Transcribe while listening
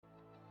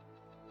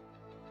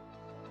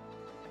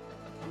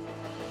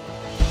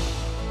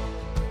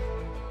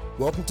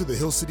Welcome to the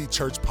Hill City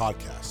Church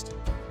Podcast.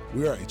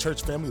 We are a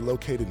church family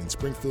located in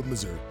Springfield,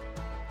 Missouri.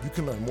 You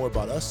can learn more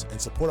about us and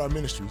support our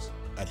ministries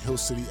at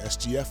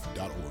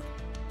hillcitysgf.org.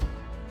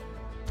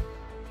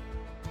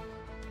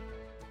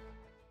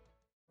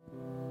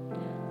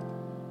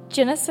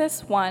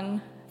 Genesis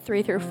 1,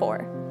 3 through 4.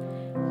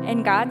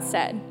 And God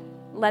said,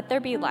 "Let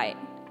there be light,"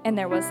 and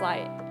there was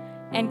light.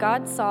 And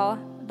God saw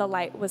the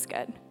light was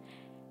good.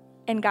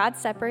 And God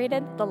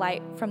separated the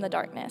light from the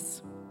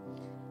darkness.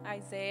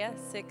 Isaiah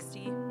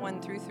 60,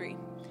 1 through 3.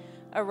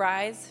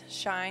 Arise,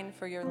 shine,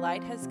 for your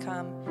light has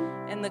come,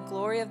 and the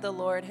glory of the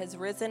Lord has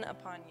risen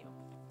upon you.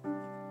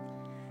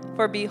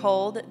 For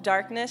behold,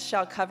 darkness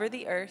shall cover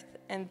the earth,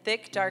 and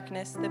thick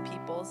darkness the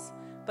peoples.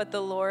 But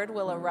the Lord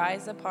will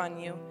arise upon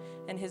you,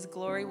 and his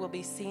glory will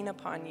be seen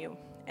upon you.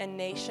 And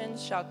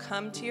nations shall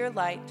come to your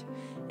light,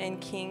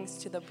 and kings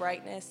to the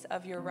brightness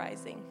of your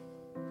rising.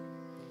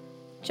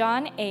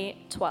 John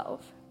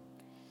 8:12.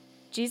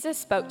 Jesus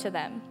spoke to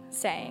them,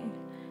 saying,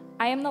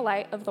 "I am the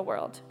light of the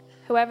world.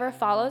 Whoever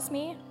follows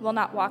me will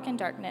not walk in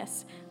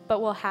darkness, but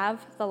will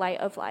have the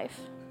light of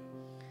life."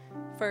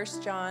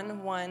 1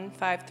 John 1,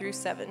 5 through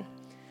 7.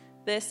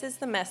 This is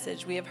the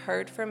message we have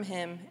heard from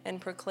him and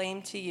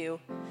proclaimed to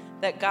you,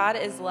 that God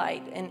is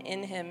light, and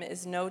in him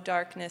is no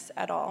darkness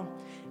at all.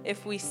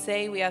 If we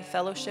say we have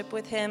fellowship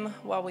with him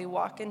while we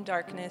walk in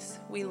darkness,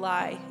 we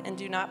lie and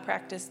do not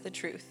practice the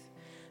truth.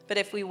 But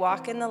if we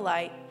walk in the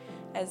light,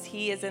 as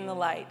he is in the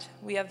light,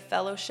 we have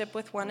fellowship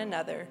with one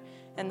another,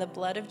 and the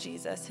blood of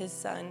Jesus, his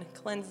Son,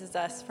 cleanses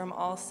us from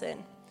all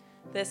sin.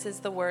 This is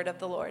the word of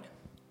the Lord.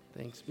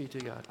 Thanks be to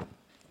God.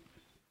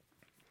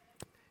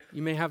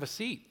 You may have a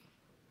seat.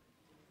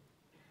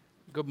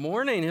 Good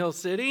morning, Hill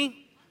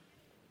City.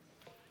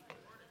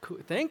 Cool.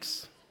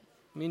 Thanks.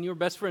 Me and you are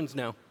best friends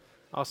now.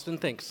 Austin,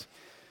 thanks.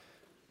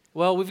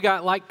 Well, we've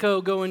got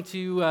Lightco going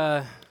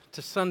to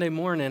Sunday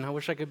morning. I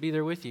wish I could be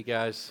there with you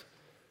guys,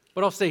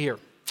 but I'll stay here.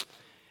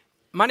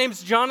 My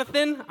name's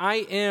Jonathan.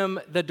 I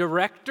am the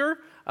director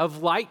of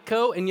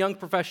Lightco and Young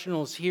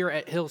Professionals here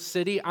at Hill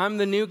City. I'm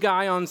the new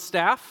guy on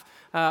staff.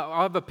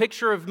 I have a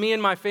picture of me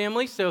and my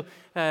family, so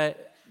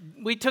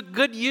we took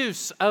good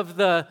use of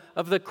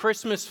the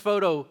Christmas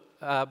photo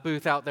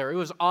booth out there. It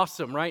was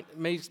awesome, right?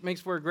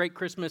 Makes for a great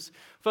Christmas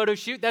photo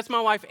shoot. That's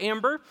my wife,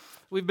 Amber.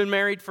 We've been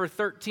married for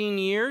 13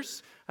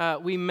 years.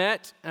 We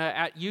met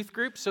at youth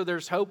group, so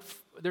there's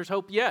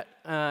hope yet.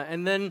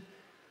 And then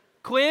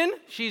Quinn,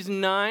 she's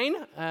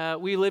 9.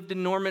 We lived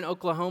in Norman,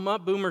 Oklahoma.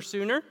 Boomer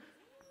Sooner.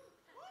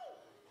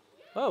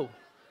 Oh,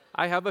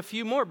 I have a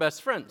few more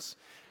best friends.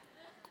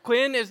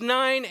 Quinn is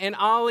 9, and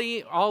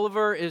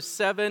Oliver is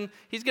 7.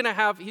 He's gonna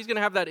have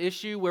that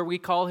issue where we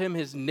call him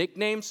his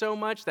nickname so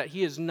much that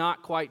he is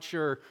not quite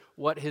sure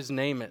what his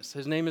name is.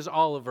 His name is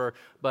Oliver,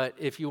 but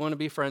if you want to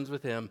be friends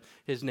with him,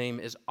 his name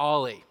is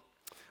Ollie.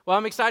 Well,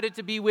 I'm excited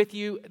to be with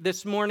you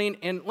this morning,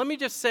 and let me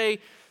just say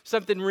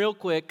something real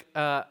quick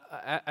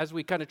as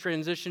we kind of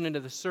transition into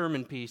the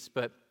sermon piece.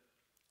 But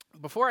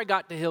before I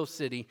got to Hill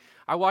City,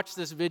 I watched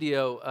this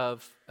video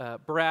of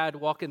Brad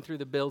walking through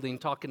the building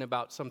talking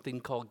about something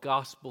called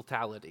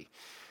gospeltality.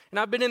 And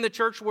I've been in the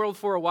church world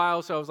for a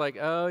while, so I was like,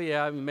 oh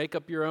yeah, you make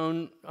up your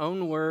own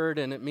word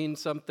and it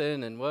means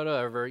something and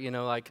whatever,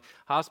 like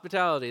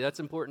hospitality. That's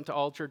important to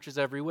all churches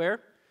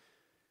everywhere.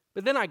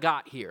 But then I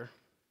got here,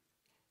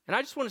 and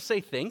I just want to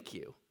say thank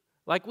you.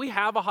 Like, we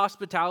have a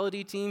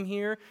hospitality team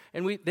here,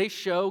 and they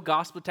show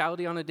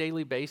hospitality on a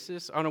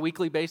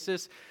weekly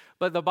basis.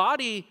 But the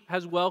body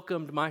has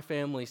welcomed my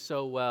family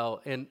so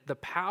well, and the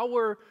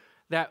power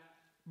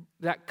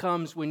that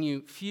comes when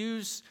you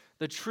fuse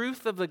the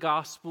truth of the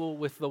gospel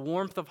with the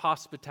warmth of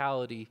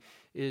hospitality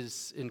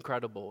is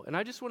incredible. And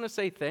I just want to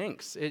say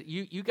thanks.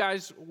 You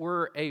guys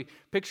were a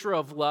picture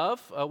of love,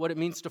 what it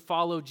means to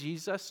follow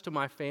Jesus to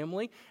my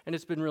family, and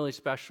it's been really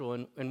special,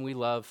 and we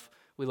love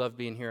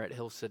being here at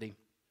Hill City.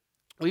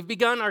 We've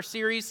begun our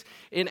series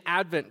in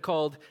Advent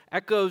called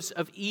Echoes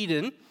of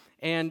Eden.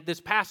 And this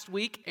past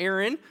week,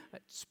 Aaron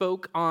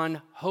spoke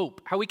on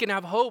hope, how we can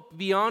have hope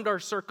beyond our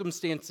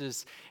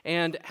circumstances,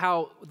 and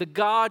how the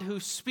God who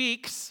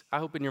speaks, I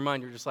hope in your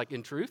mind you're just like,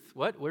 in truth?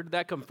 What? Where did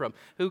that come from?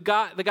 The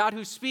God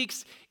who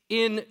speaks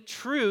in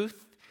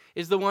truth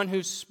is the one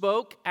who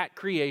spoke at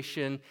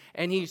creation,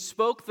 and he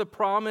spoke the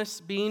promise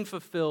being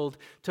fulfilled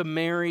to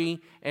Mary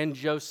and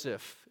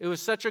Joseph. It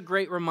was such a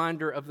great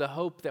reminder of the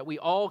hope that we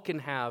all can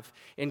have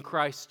in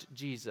Christ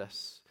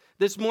Jesus.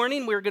 This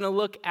morning, we're going to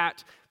look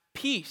at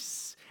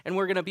peace, and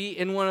we're going to be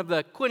in one of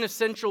the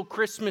quintessential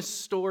Christmas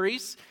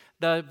stories,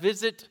 the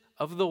visit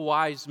of the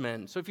wise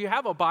men. So if you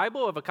have a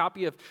Bible, a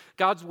copy of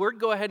God's Word,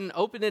 go ahead and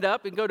open it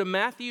up and go to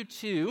Matthew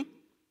 2.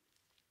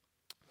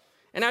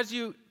 And as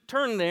you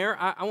turn there,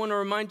 I want to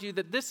remind you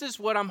that this is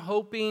what I'm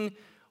hoping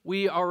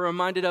we are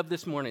reminded of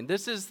this morning.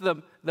 This is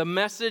the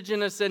message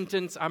in a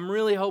sentence. I'm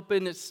really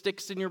hoping it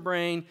sticks in your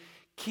brain.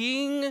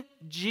 King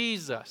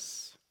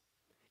Jesus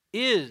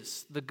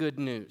is the good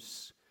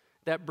news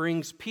that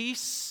brings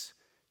peace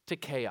to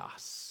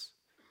chaos.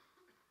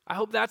 I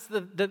hope that's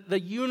the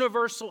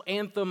universal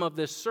anthem of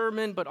this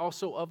sermon, but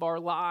also of our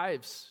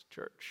lives,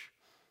 church.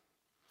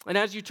 And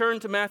as you turn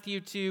to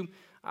Matthew 2,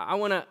 I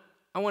want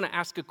to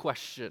ask a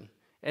question.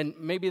 And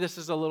maybe this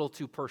is a little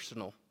too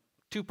personal.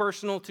 Too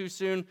personal, too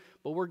soon,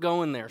 but we're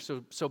going there.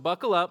 So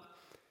buckle up.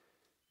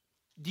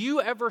 Do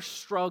you ever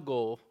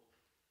struggle,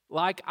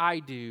 like I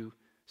do,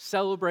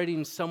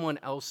 celebrating someone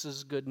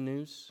else's good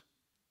news?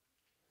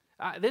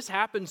 This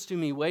happens to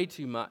me way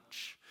too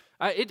much.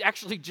 It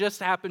actually just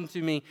happened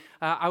to me.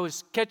 I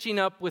was catching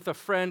up with a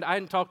friend. I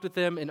hadn't talked with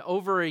them in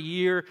over a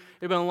year. It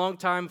had been a long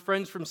time,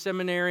 friends from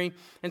seminary.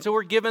 And so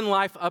we're given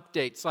life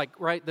updates, like,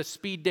 right, the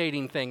speed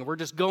dating thing. We're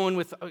just going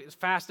with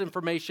fast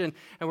information,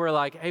 and we're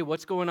like, hey,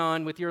 what's going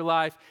on with your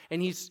life?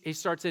 And he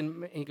starts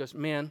in, and he goes,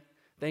 man,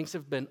 things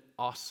have been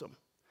awesome.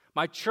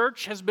 My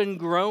church has been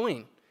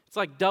growing. It's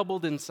like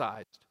doubled in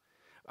size.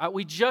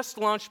 We just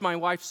launched my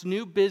wife's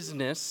new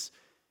business,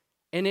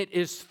 and it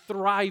is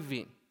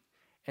thriving.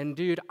 And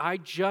dude, I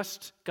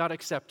just got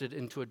accepted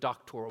into a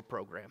doctoral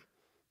program.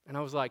 And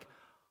I was like,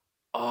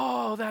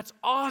 oh, that's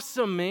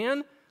awesome,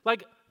 man.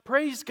 Like,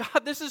 praise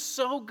God, this is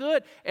so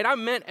good. And I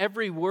meant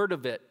every word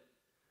of it.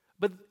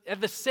 But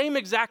at the same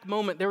exact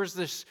moment, there was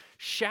this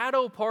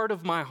shadow part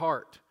of my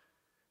heart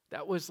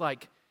that was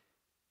like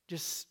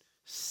just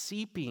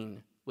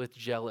seeping with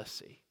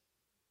jealousy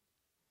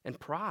and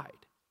pride.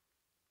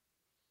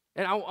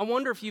 And I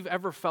wonder if you've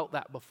ever felt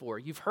that before.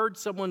 You've heard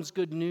someone's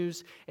good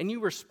news, and you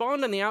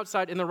respond on the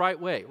outside in the right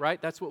way,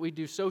 right? That's what we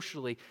do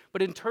socially.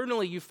 But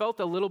internally, you felt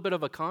a little bit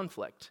of a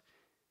conflict.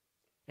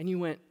 And you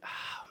went,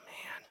 oh,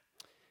 man,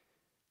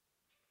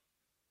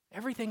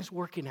 everything's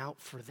working out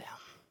for them.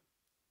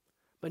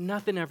 But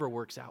nothing ever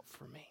works out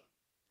for me.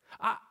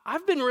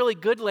 I've been really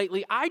good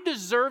lately. I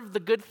deserve the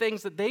good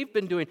things that they've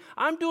been doing.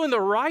 I'm doing the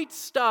right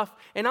stuff,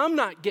 and I'm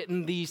not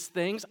getting these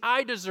things.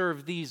 I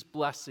deserve these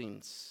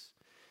blessings.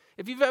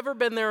 If you've ever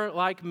been there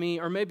like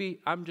me, or maybe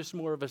I'm just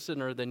more of a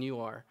sinner than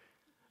you are,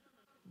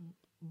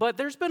 but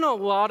there's been a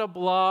lot of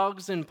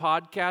blogs and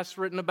podcasts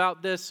written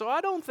about this, so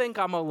I don't think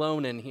I'm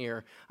alone in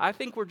here. I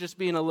think we're just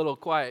being a little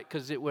quiet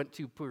because it went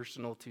too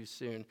personal too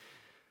soon.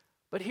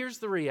 But here's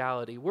the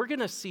reality. We're going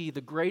to see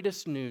the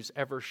greatest news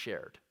ever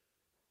shared.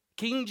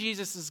 King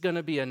Jesus is going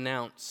to be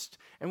announced,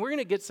 and we're going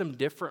to get some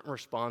different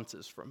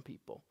responses from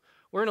people.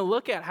 We're going to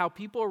look at how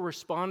people are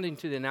responding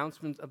to the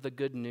announcement of the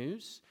good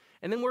news.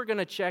 And then we're going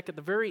to check at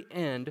the very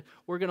end,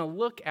 we're going to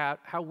look at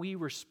how we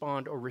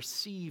respond or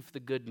receive the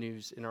good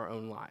news in our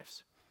own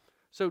lives.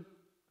 So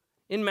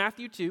in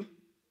Matthew 2,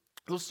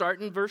 we'll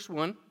start in verse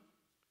 1.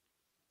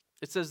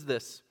 It says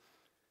this.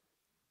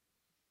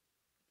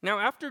 Now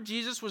after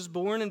Jesus was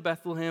born in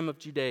Bethlehem of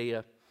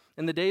Judea,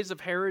 in the days of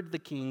Herod the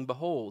king,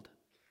 behold,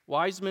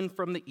 wise men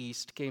from the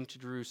east came to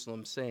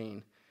Jerusalem,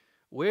 saying,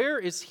 where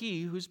is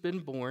he who's been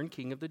born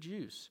King of the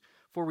Jews?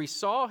 For we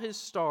saw his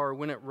star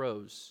when it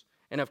rose,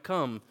 and have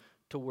come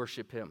to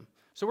worship him.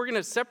 So we're going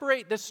to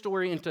separate this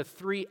story into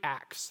 3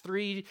 acts,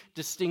 3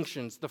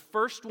 distinctions. The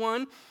first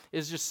one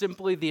is just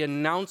simply the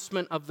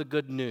announcement of the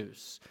good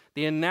news.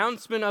 The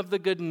announcement of the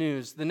good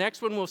news. The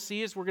next one we'll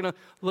see is we're going to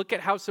look at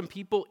how some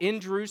people in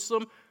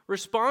Jerusalem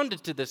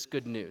responded to this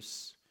good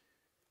news.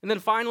 And then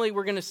finally,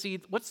 we're going to see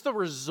what's the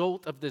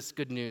result of this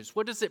good news.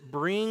 What does it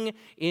bring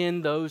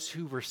in those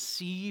who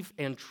receive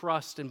and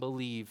trust and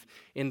believe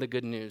in the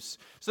good news?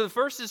 So the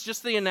first is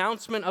just the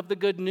announcement of the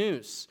good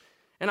news.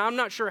 And I'm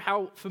not sure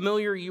how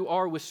familiar you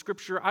are with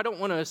Scripture. I don't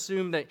want to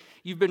assume that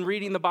you've been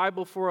reading the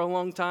Bible for a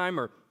long time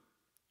or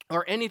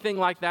anything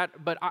like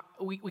that, but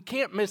we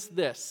can't miss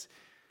this.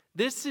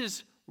 This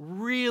is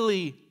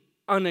really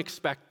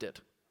unexpected.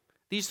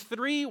 These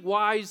 3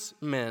 wise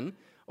men,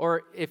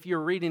 or if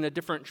you're reading a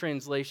different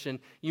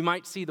translation, you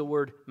might see the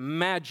word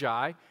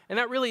magi, and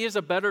that really is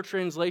a better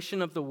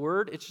translation of the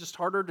word. It's just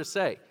harder to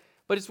say,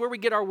 but it's where we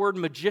get our word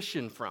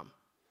magician from.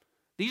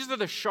 These are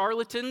the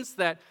charlatans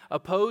that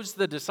oppose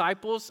the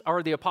disciples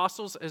or the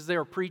apostles as they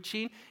are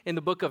preaching in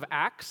the book of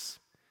Acts.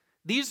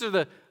 These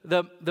are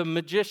the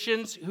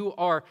magicians who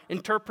are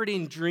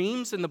interpreting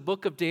dreams in the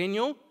book of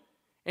Daniel.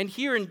 And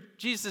here in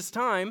Jesus'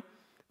 time,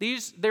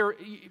 they're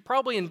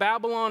probably in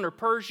Babylon or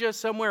Persia,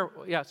 somewhere,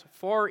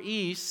 far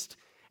east,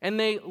 and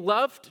they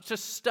loved to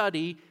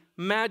study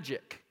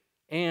magic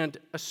and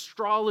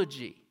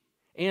astrology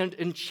and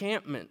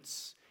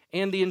enchantments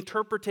and the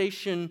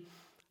interpretation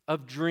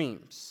of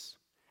dreams.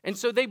 And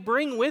so they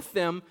bring with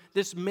them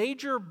this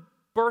major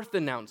birth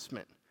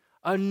announcement,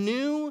 a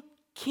new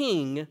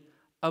king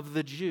of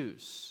the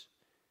Jews.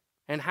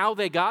 And how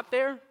they got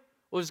there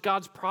was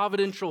God's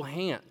providential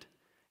hand.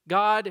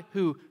 God,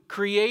 who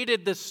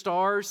created the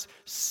stars,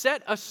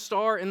 set a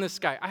star in the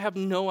sky. I have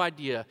no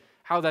idea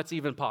how that's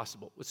even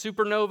possible. With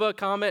supernova,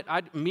 comet,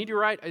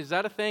 meteorite, is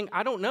that a thing?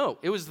 I don't know.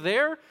 It was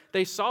there,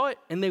 they saw it,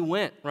 and they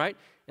went, right?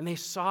 And they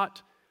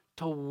sought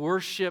to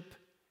worship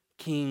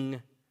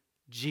King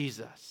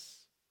Jesus.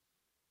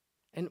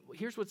 And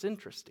here's what's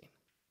interesting.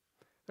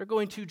 They're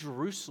going to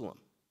Jerusalem.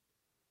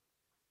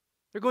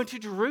 They're going to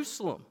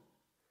Jerusalem.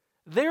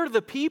 They're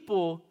the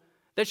people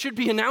that should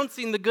be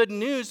announcing the good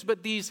news,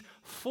 but these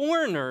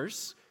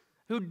foreigners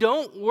who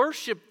don't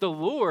worship the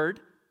Lord,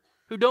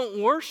 who don't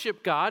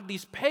worship God,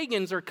 these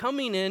pagans are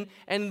coming in,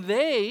 and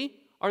they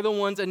are the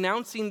ones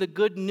announcing the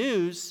good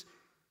news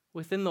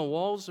within the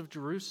walls of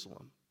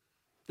Jerusalem.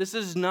 This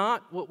is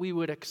not what we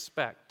would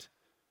expect.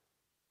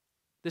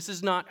 This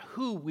is not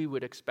who we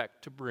would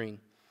expect to bring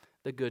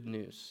the good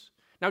news.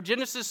 Now,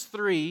 Genesis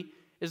 3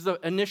 is the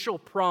initial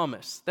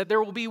promise that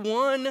there will be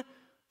one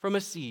from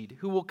a seed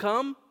who will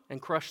come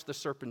and crush the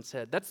serpent's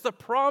head. That's the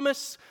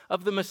promise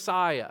of the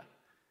Messiah.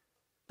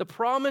 The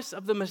promise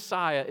of the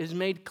Messiah is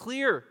made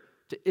clear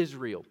to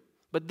Israel,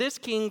 but this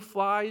king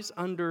flies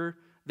under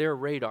their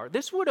radar.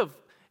 This would have,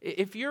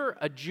 if you're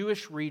a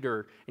Jewish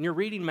reader and you're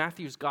reading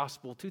Matthew's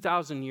gospel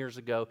 2,000 years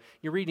ago,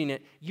 you're reading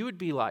it, you would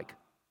be like,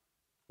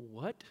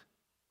 what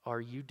are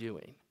you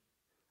doing?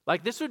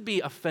 Like, this would be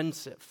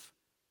offensive.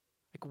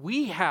 Like,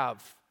 we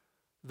have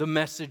the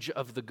message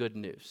of the good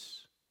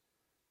news.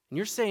 And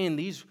you're saying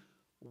these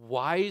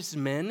wise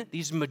men,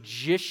 these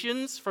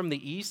magicians from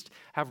the East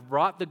have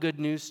brought the good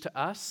news to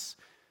us?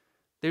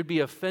 They'd be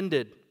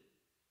offended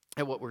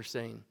at what we're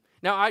saying.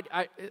 Now,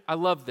 I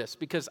love this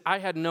because I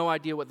had no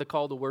idea what the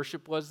call to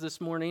worship was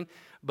this morning,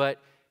 but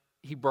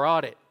he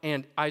brought it.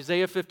 And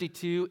Isaiah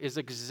 52 is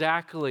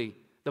exactly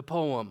the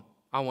poem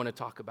I want to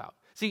talk about.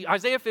 See,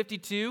 Isaiah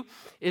 52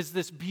 is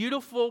this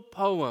beautiful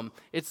poem.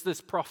 It's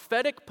this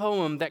prophetic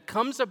poem that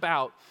comes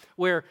about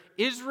where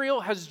Israel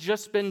has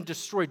just been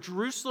destroyed.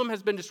 Jerusalem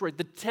has been destroyed.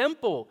 The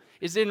temple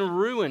is in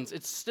ruins.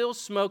 It's still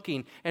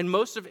smoking. And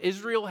most of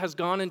Israel has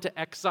gone into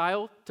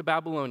exile to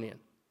Babylon.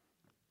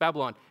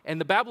 And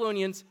the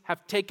Babylonians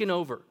have taken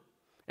over.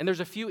 And there's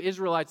a few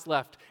Israelites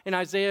left. And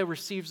Isaiah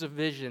receives a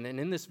vision. And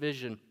in this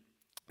vision,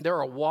 there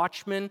are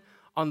watchmen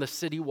on the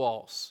city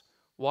walls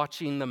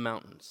watching the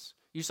mountains.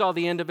 You saw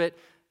the end of it.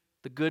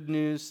 The good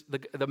news,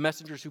 the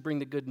messengers who bring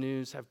the good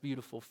news have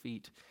beautiful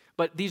feet.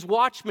 But these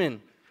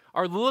watchmen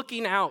are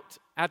looking out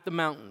at the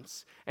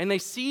mountains, and they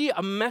see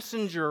a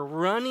messenger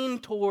running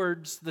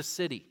towards the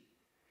city.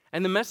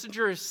 And the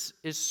messenger is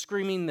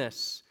screaming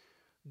this,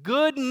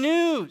 good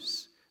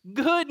news,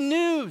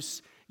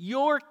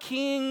 your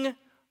king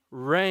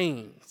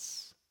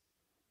reigns.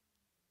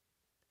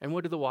 And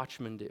what do the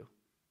watchmen do?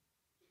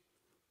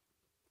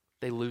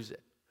 They lose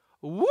it.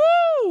 Woo!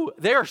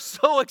 They're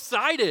so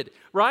excited,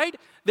 right?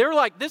 They're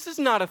like, this is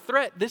not a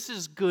threat. This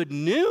is good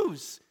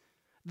news.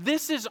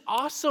 This is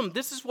awesome.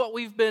 This is what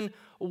we've been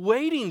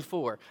waiting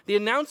for. The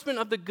announcement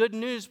of the good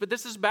news, but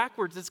this is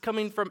backwards. It's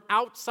coming from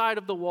outside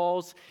of the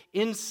walls,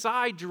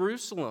 inside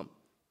Jerusalem.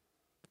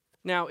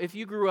 Now, if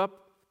you grew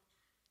up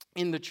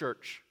in the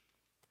church,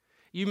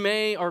 you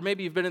may, or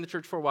maybe you've been in the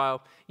church for a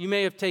while, you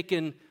may have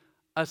taken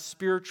a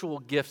spiritual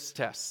gifts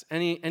test.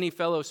 Any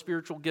fellow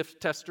spiritual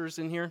gift testers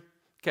in here?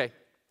 Okay.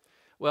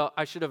 Well,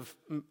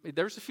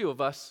 there's a few of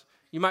us.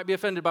 You might be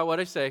offended by what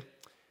I say.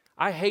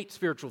 I hate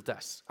spiritual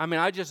tests.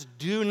 I just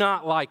do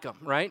not like them,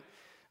 right?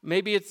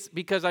 Maybe it's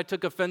because I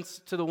took offense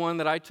to the one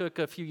that I took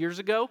a few years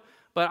ago,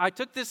 but I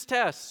took this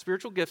test.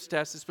 Spiritual gifts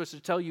test is supposed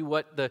to tell you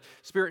what the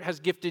Spirit has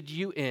gifted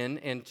you in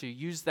and to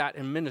use that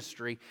in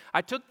ministry.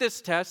 I took this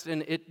test,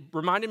 and it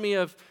reminded me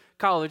of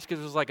college because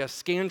it was like a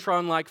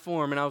Scantron-like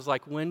form, and I was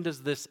like, when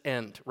does this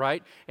end,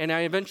 right? And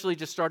I eventually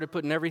just started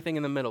putting everything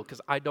in the middle because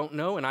I don't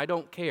know and I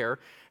don't care.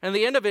 And at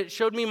the end of it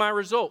showed me my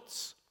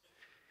results.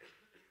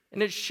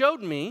 And it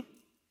showed me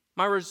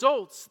my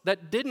results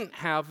that didn't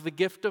have the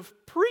gift of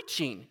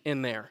preaching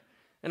in there.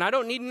 And I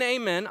don't need an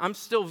amen. I'm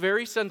still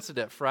very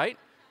sensitive, right?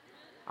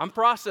 I'm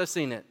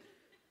processing it.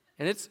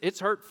 And it's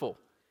hurtful.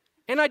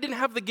 And I didn't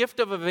have the gift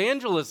of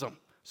evangelism.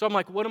 So I'm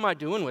like, what am I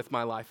doing with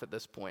my life at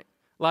this point?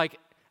 Like,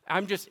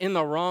 I'm just in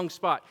the wrong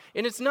spot.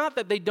 And it's not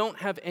that they don't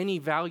have any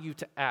value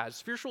to add.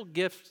 Spiritual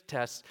gift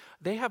tests,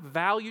 they have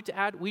value to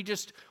add. We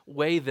just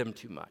weigh them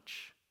too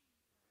much.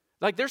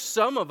 Like, there's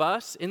some of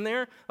us in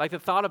there, like the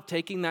thought of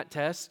taking that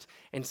test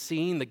and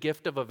seeing the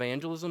gift of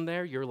evangelism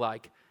there, you're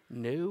like,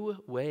 no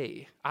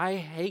way. I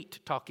hate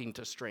talking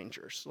to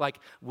strangers. Like,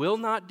 will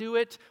not do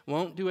it,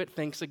 won't do it,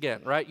 thanks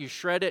again, right? You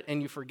shred it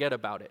and you forget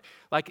about it.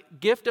 Like,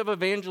 gift of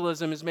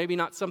evangelism is maybe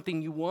not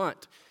something you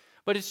want.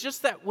 But it's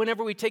just that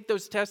whenever we take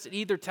those tests, it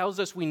either tells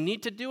us we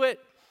need to do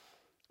it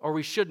or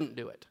we shouldn't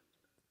do it.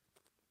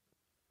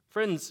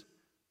 Friends,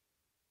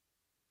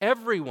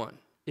 everyone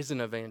is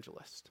an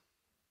evangelist.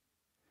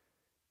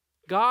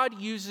 God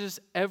uses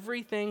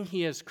everything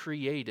He has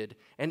created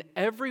and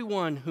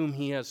everyone whom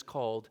He has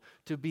called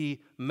to be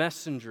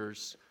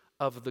messengers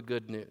of the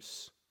good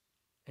news.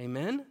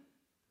 Amen?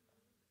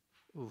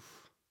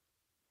 Oof.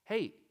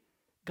 Hey,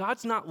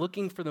 God's not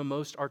looking for the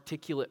most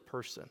articulate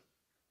person.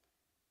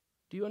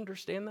 Do you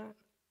understand that?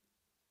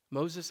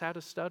 Moses had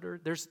a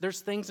stutter.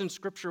 There's things in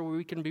Scripture where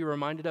we can be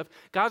reminded of.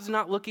 God's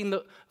not looking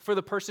for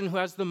the person who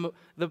has the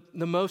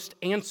most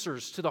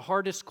answers to the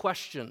hardest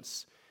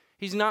questions.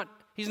 He's not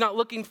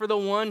looking for the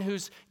one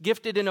who's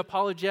gifted in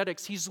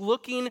apologetics. He's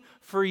looking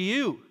for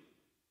you.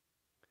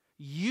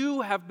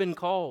 You have been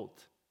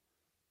called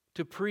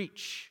to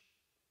preach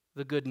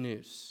the good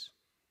news.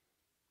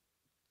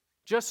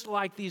 Just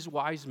like these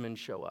wise men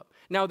show up.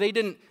 Now, they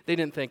didn't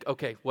think,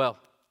 okay, well,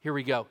 here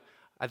we go.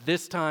 At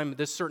this time,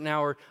 this certain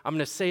hour, I'm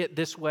going to say it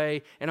this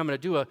way, and I'm going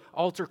to do an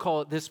altar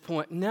call at this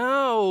point.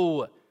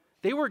 No,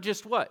 they were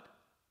just what?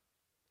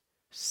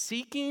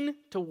 seeking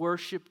to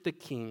worship the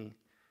king.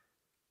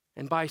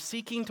 And by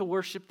seeking to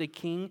worship the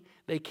king,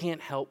 they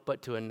can't help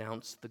but to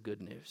announce the good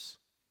news.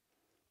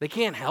 They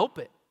can't help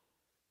it.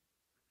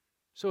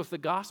 So if the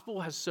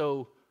gospel has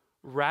so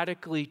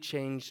radically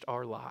changed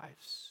our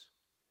lives,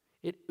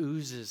 it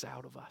oozes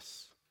out of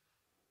us.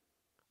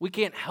 We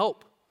can't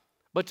help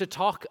but to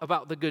talk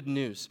about the good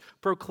news,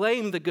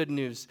 proclaim the good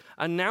news,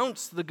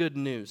 announce the good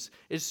news.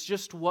 It's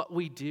just what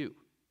we do.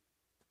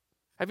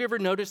 Have you ever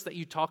noticed that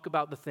you talk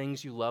about the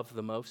things you love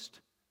the most?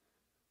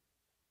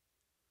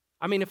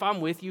 I mean, if I'm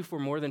with you for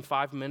more than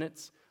 5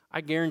 minutes, I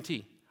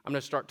guarantee I'm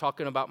going to start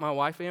talking about my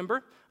wife, Amber.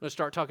 I'm going to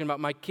start talking about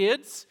my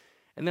kids.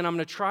 And then I'm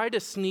going to try to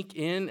sneak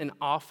in an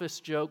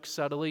office joke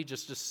subtly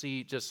just to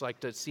see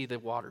the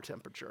water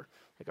temperature.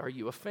 Like, are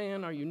you a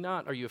fan? Are you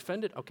not? Are you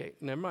offended? Okay,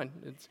 never mind.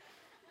 It's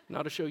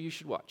not a show you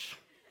should watch.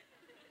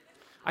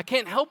 I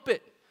can't help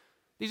it.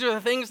 These are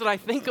the things that I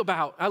think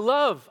about. I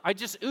love. It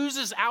just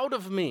oozes out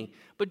of me.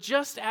 But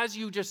just as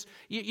you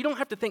don't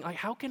have to think, like,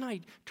 how can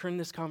I turn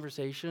this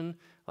conversation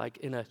like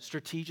in a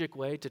strategic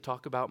way to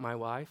talk about my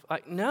wife?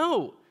 Like,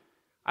 no.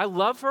 I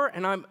love her,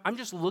 and I'm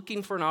just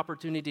looking for an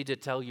opportunity to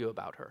tell you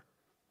about her.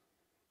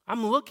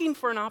 I'm looking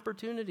for an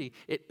opportunity.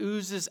 It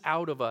oozes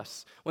out of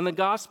us. When the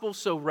gospel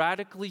so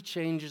radically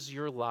changes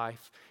your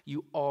life,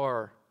 you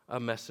are a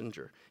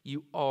messenger.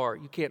 You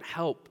can't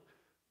help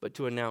but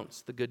to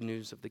announce the good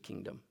news of the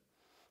kingdom.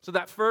 So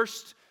that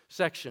first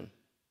section,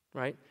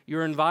 right?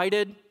 You're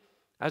invited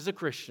as a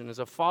Christian, as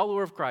a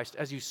follower of Christ,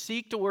 as you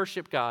seek to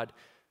worship God,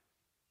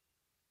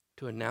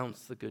 to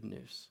announce the good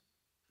news.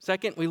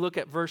 Second, we look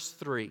at verse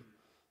 3.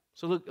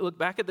 So look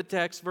back at the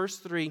text, verse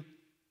 3.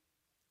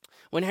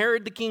 When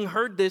Herod the king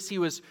heard this, he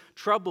was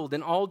troubled,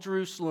 and all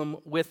Jerusalem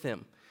with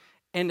him.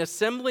 And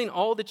assembling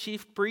all the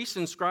chief priests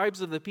and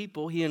scribes of the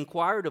people, he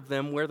inquired of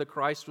them where the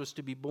Christ was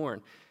to be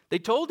born. They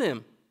told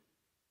him,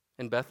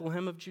 in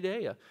Bethlehem of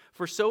Judea.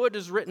 For so it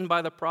is written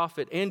by the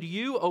prophet, and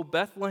you, O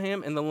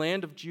Bethlehem, in the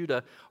land of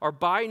Judah, are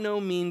by no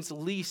means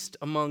least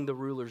among the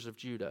rulers of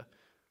Judah.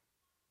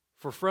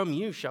 For from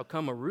you shall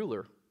come a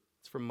ruler.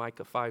 It's from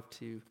Micah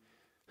 5:2.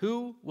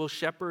 Who will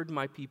shepherd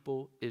my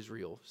people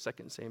Israel?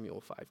 2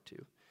 Samuel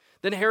 5:2.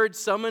 Then Herod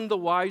summoned the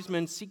wise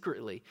men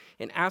secretly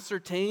and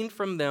ascertained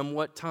from them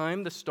what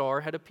time the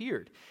star had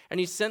appeared. And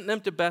he sent them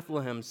to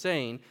Bethlehem,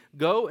 saying,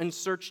 Go and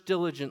search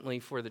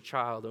diligently for the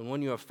child, and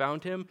when you have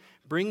found him,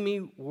 bring me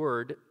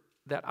word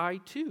that I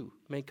too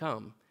may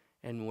come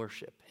and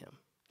worship him.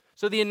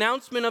 So the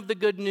announcement of the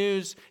good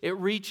news, it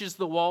reaches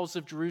the walls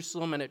of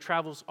Jerusalem, and it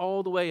travels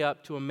all the way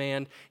up to a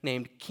man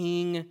named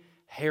King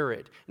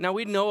Herod. Now,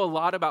 we know a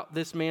lot about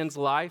this man's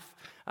life,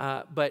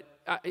 but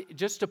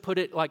just to put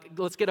it, like,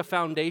 let's get a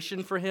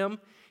foundation for him.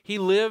 He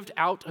lived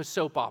out a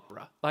soap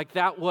opera. Like,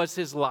 that was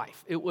his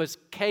life. It was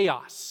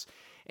chaos.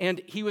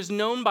 And he was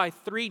known by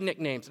 3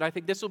 nicknames. And I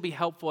think this will be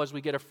helpful as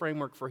we get a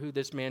framework for who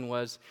this man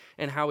was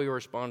and how he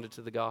responded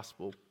to the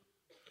gospel.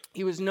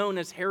 He was known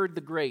as Herod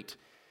the Great,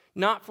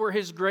 not for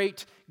his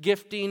great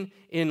gifting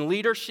in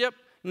leadership,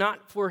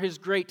 not for his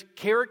great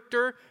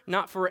character,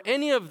 not for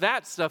any of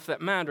that stuff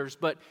that matters,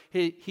 but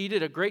he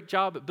did a great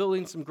job at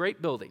building some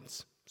great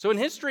buildings. So in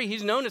history,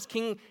 he's known as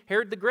King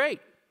Herod the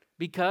Great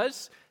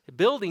because the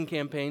building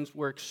campaigns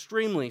were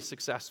extremely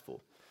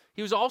successful.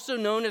 He was also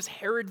known as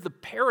Herod the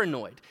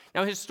Paranoid.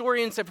 Now,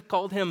 historians have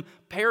called him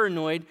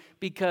paranoid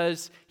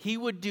because he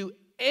would do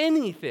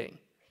anything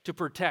to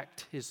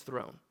protect his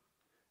throne.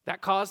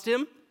 That caused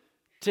him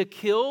to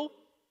kill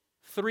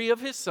 3 of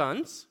his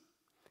sons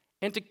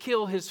and to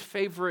kill his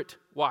favorite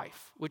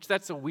wife, which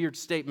that's a weird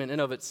statement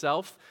in of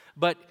itself,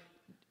 but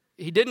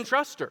he didn't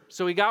trust her,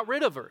 so he got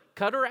rid of her,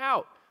 cut her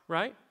out,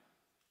 right?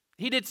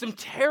 He did some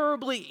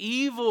terribly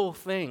evil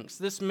things.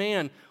 This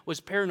man was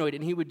paranoid,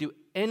 and he would do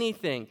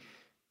anything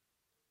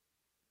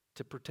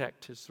to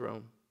protect his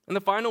throne. And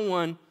the final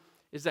one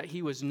is that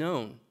he was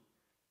known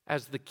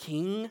as the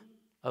King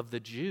of the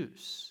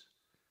Jews.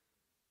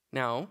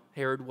 Now,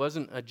 Herod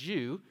wasn't a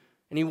Jew,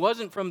 and he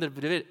wasn't from the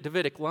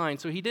Davidic line,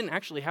 so he didn't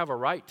actually have a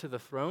right to the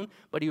throne,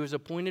 but he was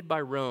appointed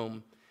by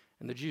Rome,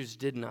 and the Jews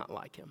did not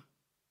like him.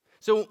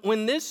 So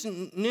when this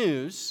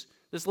news,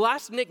 this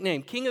last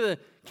nickname, King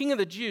of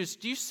the Jews,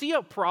 do you see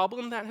a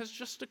problem that has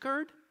just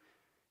occurred?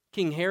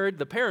 King Herod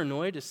the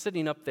Paranoid is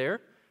sitting up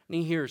there, and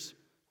he hears,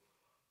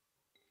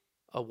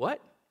 a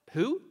what?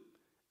 Who?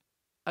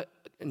 A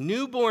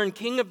newborn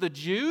king of the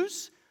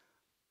Jews?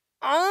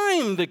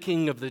 I'm the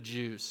king of the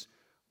Jews.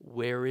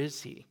 Where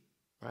is he?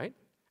 Right?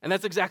 And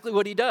that's exactly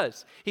what he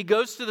does. He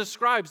goes to the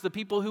scribes, the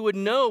people who would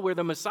know where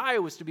the Messiah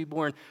was to be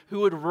born, who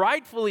would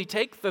rightfully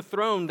take the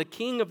throne, the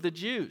king of the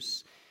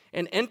Jews,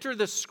 and enter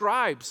the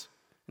scribes.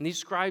 And these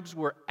scribes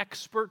were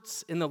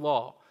experts in the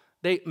law.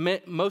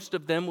 Most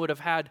of them would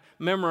have had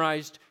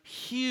memorized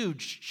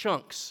huge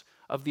chunks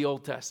of the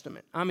Old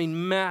Testament. I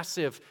mean,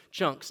 massive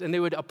chunks. And they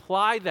would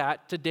apply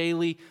that to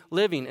daily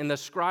living. And the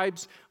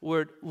scribes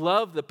would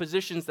love the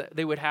positions that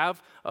they would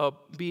have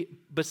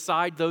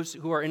beside those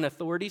who are in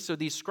authority. So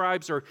these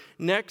scribes are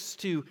next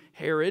to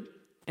Herod,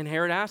 and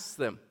Herod asks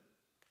them,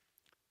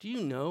 do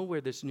you know where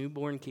this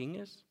newborn king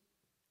is?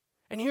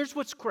 And here's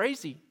what's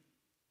crazy.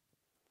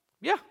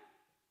 Yeah,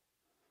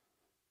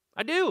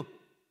 I do.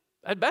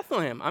 At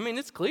Bethlehem. I mean,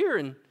 it's clear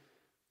in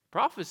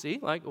prophecy.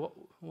 Like,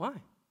 why?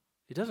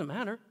 It doesn't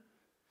matter.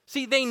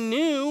 See, they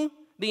knew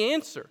the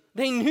answer.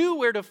 They knew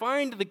where to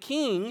find the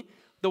king.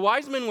 The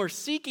wise men were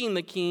seeking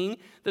the king.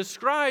 The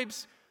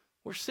scribes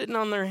were sitting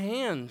on their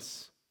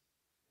hands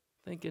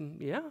thinking,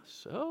 yeah,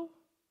 so?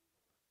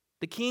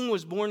 The king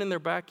was born in their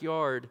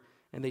backyard,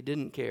 and they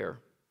didn't care.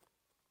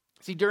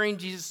 See, during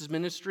Jesus'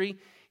 ministry,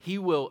 he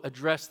will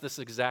address this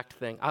exact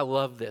thing. I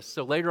love this.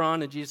 So later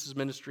on in Jesus'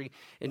 ministry,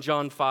 in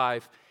John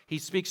 5, he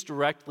speaks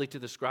directly to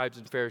the scribes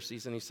and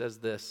Pharisees, and he says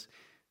this,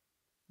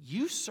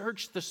 you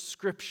search the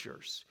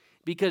scriptures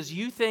because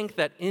you think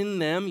that in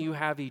them you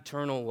have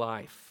eternal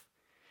life.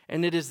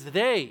 And it is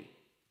they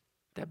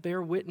that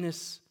bear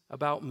witness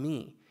about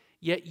me.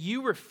 Yet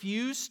you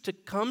refuse to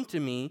come to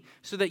me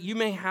so that you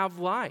may have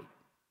life.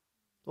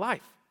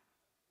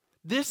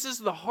 This is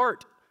the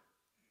heart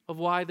of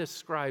why the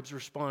scribes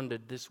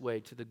responded this way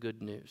to the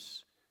good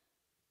news.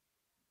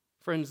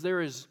 Friends,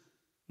 there is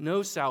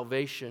no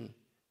salvation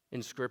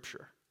in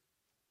Scripture.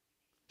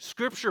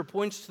 Scripture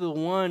points to the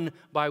one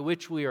by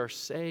which we are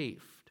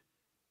saved.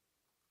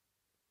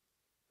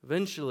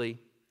 Eventually,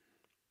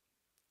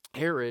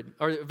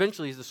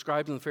 the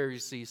scribes and the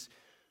Pharisees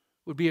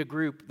would be a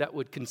group that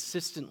would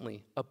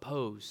consistently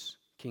oppose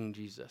King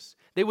Jesus.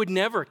 They would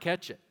never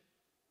catch it.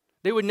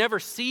 They would never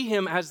see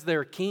him as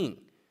their king.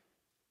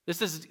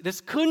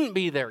 This couldn't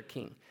be their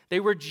king. They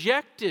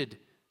rejected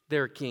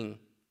their king.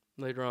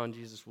 Later on,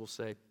 Jesus will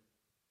say.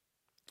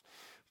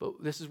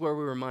 But this is where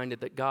we're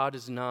reminded that God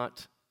is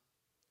not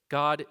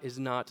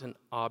an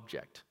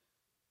object.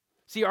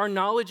 See, our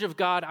knowledge of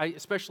God, I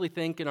especially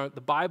think in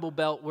the Bible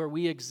Belt where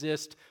we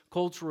exist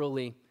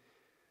culturally,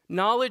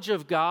 knowledge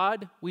of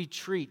God we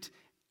treat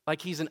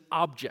like he's an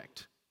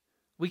object.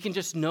 We can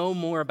just know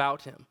more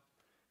about him.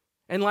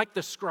 And like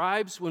the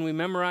scribes, when we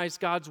memorize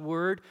God's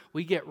word,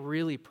 we get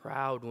really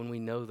proud when we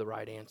know the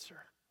right answer,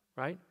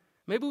 right?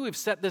 Maybe we've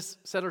set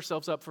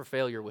ourselves up for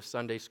failure with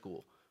Sunday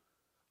school.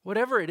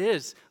 Whatever it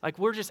is, like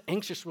we're just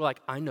anxious. We're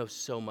like, I know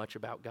so much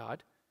about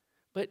God.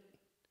 But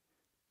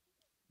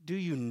do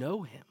you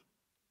know him?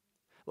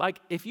 Like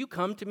if you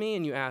come to me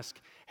and you ask,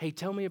 hey,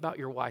 tell me about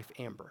your wife,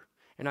 Amber.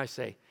 And I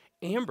say,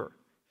 Amber,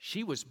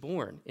 she was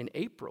born in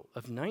April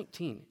of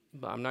 19.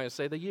 I'm not going to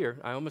say the year.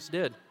 I almost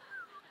did.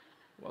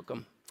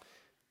 Welcome.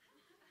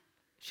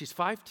 She's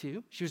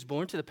 5'2". She was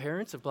born to the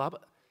parents of blah, blah.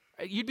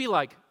 You'd be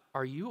like,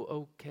 are you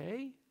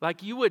okay?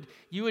 Like you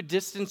would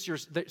distance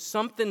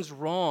something's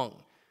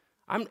wrong.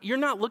 You're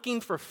not looking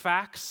for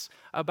facts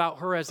about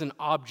her as an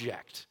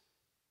object.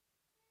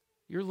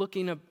 You're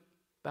looking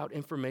about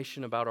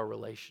information about our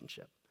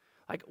relationship.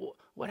 Like,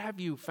 what have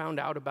you found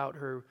out about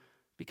her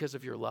because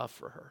of your love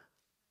for her?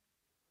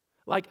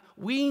 Like,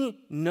 we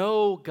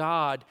know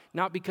God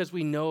not because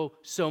we know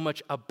so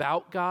much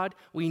about God.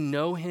 We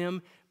know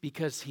him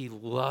because he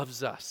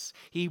loves us.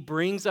 He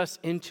brings us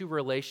into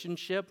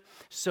relationship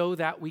so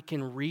that we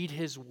can read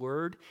his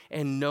word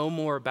and know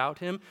more about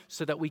him,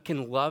 so that we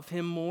can love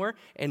him more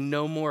and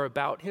know more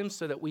about him,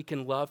 so that we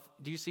can love.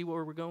 Do you see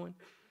where we're going?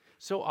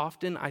 So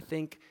often I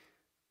think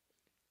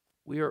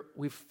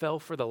we fell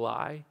for the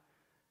lie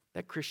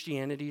that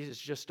Christianity is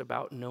just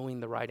about knowing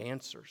the right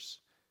answers.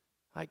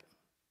 Like,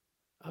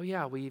 oh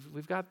yeah,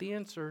 we've got the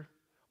answer.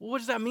 Well, what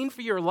does that mean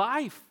for your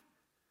life?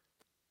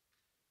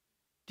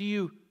 Do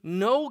you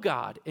know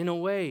God in a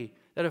way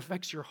that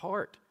affects your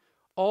heart?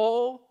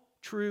 All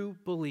true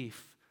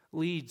belief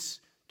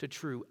leads to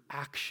true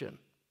action.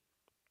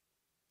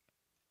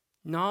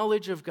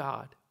 Knowledge of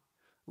God,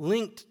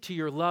 linked to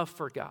your love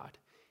for God,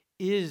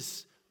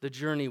 is the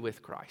journey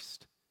with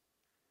Christ.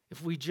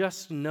 If we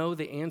just know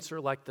the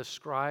answer like the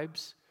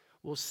scribes,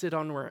 we'll sit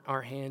on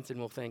our hands and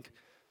we'll think,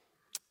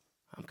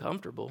 I'm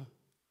comfortable,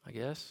 I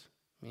guess.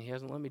 I mean, he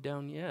hasn't let me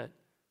down yet.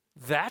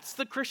 That's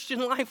the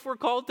Christian life we're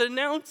called to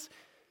announce?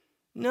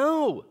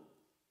 No.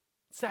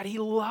 It's that he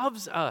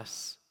loves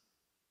us.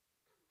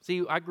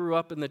 See, I grew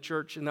up in the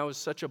church, and that was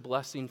such a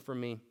blessing for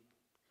me.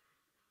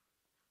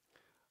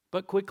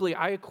 But quickly,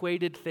 I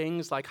equated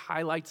things like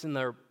highlights in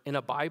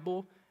a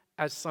Bible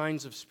as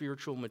signs of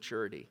spiritual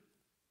maturity.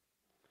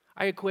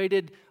 I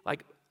equated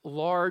like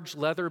large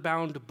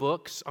leather-bound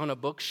books on a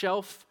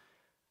bookshelf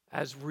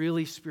as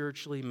really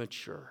spiritually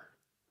mature.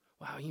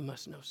 Wow, you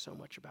must know so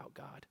much about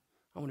God.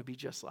 I want to be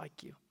just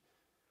like you.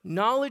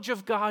 Knowledge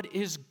of God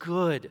is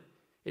good.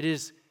 It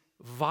is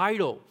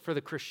vital for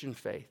the Christian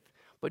faith.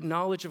 But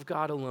knowledge of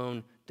God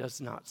alone does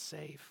not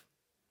save.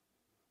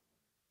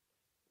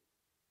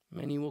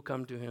 Many will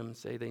come to him and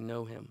say they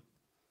know him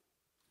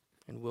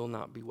and will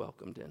not be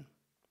welcomed in.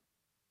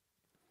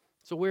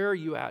 So where are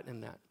you at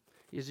in that?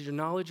 Is your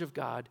knowledge of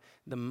God,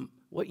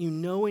 what you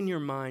know in your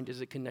mind, is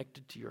it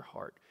connected to your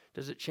heart?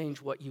 Does it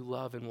change what you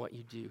love and what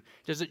you do?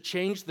 Does it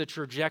change the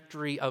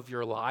trajectory of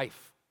your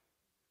life?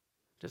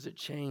 Does it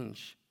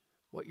change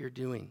what you're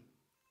doing?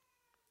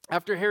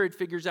 After Herod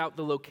figures out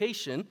the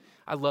location,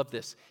 I love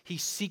this, he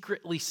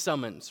secretly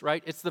summons,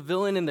 right? It's the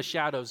villain in the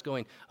shadows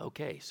going,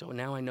 okay, so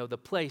now I know the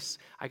place.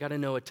 I got to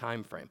know a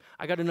time frame.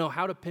 I got to know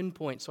how to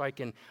pinpoint so I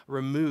can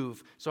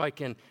remove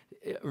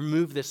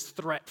this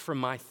threat from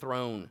my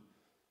throne.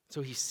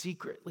 So he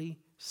secretly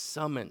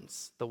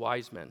summons the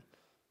wise men.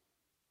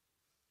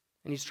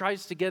 And he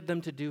tries to get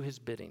them to do his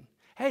bidding.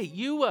 Hey,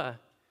 you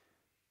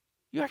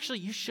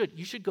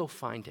should go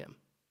find him.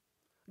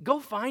 Go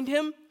find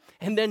him,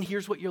 and then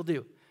here's what you'll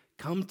do.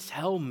 Come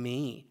tell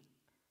me,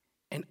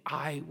 and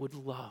I would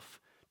love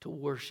to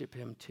worship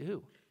him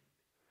too.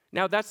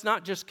 Now, that's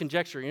not just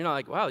conjecture. You're not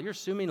like, wow, you're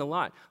assuming a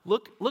lot.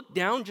 Look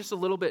down just a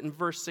little bit in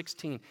verse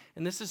 16,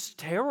 and this is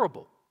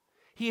terrible.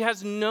 He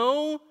has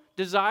no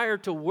desire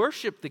to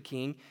worship the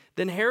king.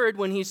 Then Herod,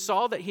 when he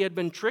saw that he had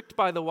been tricked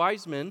by the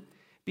wise men,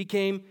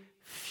 became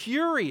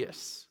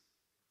furious,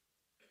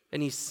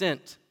 and he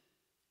sent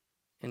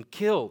and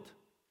killed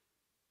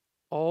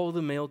all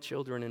the male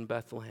children in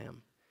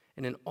Bethlehem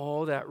and in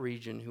all that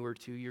region who were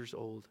 2 years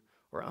old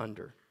or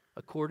under,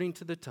 according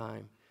to the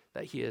time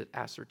that he had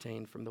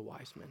ascertained from the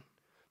wise men.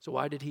 So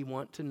why did he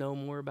want to know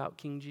more about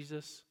King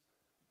Jesus?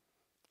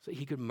 So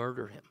he could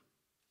murder him.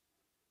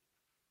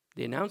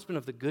 The announcement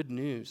of the good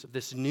news of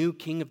this new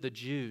king of the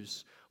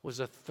Jews was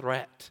a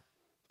threat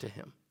to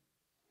him.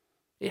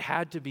 It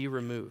had to be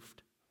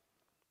removed.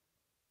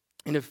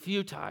 In a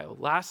futile,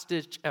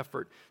 last-ditch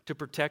effort to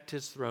protect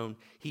his throne,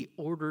 he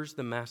orders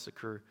the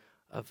massacre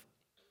of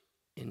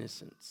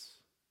innocents.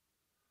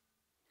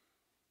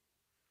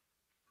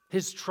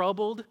 He's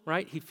troubled,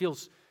 right? He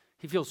feels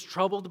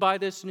troubled by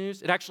this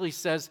news. It actually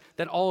says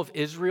that all of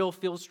Israel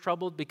feels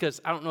troubled, because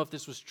I don't know if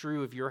this was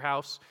true of your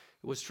house.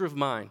 It was true of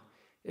mine.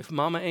 If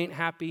mama ain't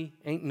happy,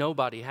 ain't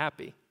nobody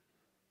happy.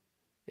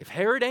 If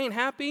Herod ain't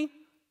happy,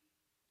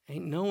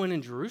 ain't no one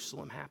in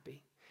Jerusalem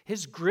happy.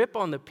 His grip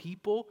on the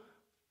people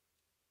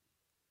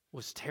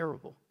was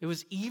terrible. It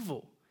was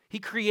evil. He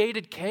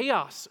created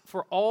chaos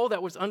for all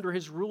that was under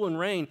his rule and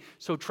reign.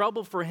 So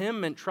trouble for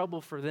him meant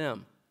trouble for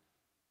them.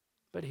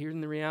 But here's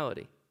the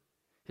reality.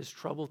 His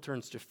trouble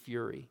turns to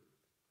fury.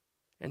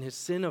 And his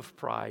sin of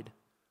pride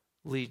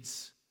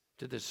leads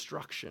to the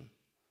destruction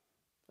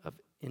of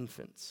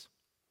infants.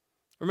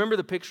 Remember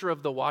the picture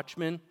of the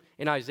watchman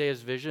in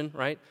Isaiah's vision,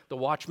 right? The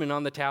watchmen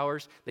on the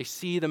towers. They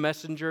see the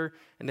messenger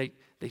and they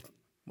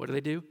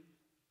what do?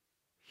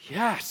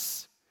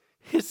 Yes,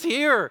 he's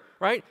here,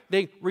 right?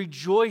 They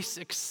rejoice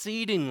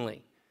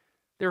exceedingly.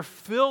 They're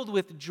filled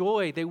with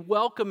joy. They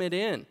welcome it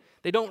in.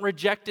 They don't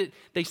reject it.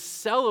 They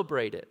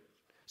celebrate it.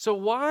 So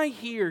why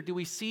here do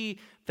we see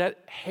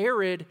that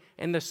Herod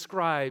and the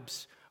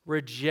scribes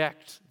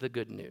reject the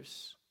good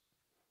news?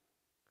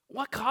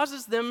 What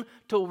causes them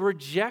to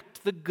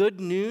reject the good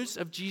news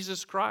of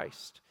Jesus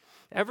Christ?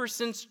 Ever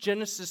since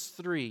Genesis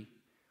 3,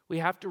 we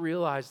have to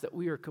realize that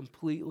we are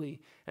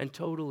completely and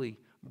totally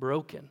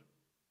broken.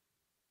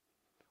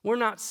 We're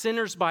not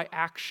sinners by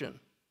action.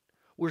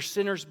 We're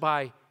sinners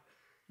by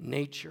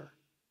nature.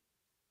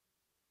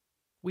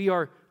 We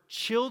are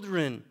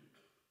children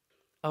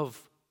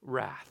of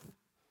wrath.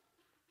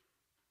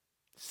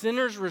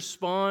 Sinners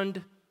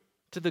respond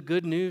to the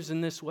good news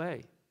in this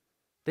way.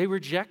 They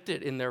reject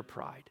it in their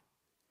pride.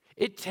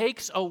 It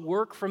takes a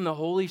work from the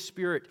Holy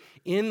Spirit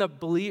in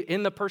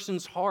the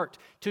person's heart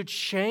to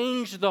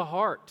change the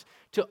heart,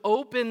 to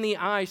open the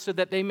eyes so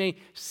that they may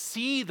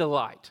see the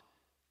light.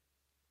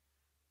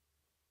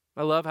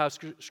 I love how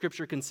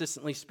Scripture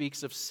consistently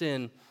speaks of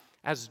sin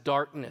as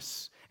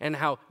darkness and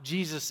how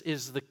Jesus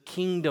is the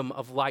kingdom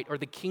of light or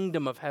the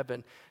kingdom of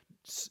heaven.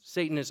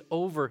 Satan is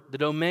over the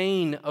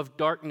domain of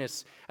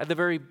darkness. At the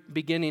very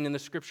beginning in the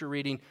Scripture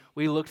reading,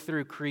 we looked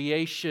through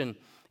creation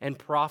and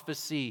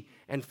prophecy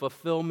and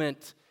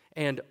fulfillment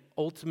and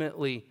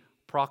ultimately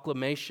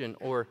proclamation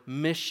or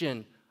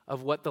mission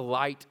of what the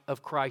light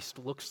of Christ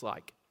looks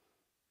like.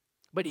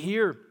 But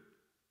here,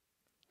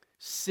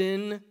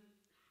 sin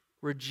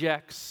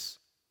rejects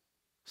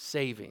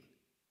saving.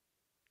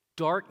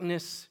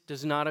 Darkness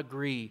does not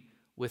agree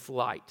with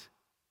light.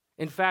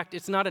 In fact,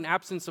 it's not an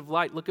absence of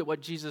light. Look at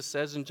what Jesus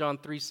says in John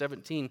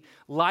 3:17.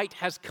 Light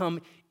has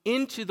come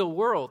into the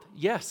world.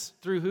 Yes,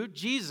 through who?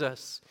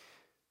 Jesus.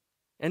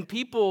 And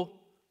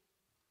people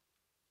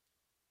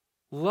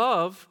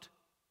loved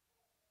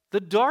the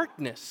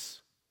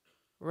darkness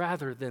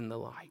rather than the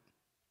light.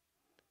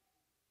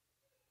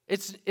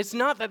 It's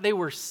not that they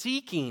were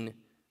seeking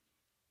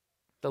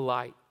the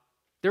light.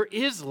 There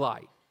is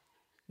light.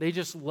 They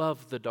just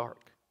love the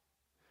dark.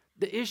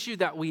 The issue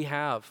that we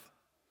have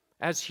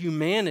as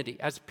humanity,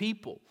 as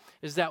people,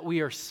 is that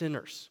we are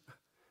sinners.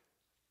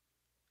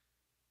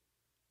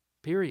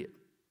 Period.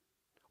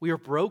 We are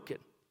broken.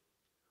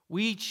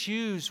 We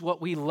choose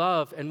what we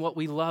love, and what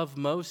we love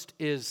most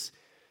is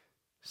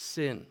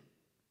sin,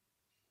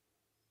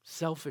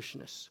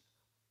 selfishness,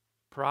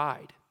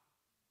 pride,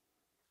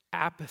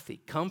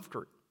 apathy,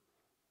 comfort,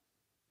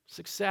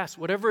 success,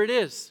 whatever it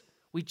is.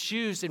 We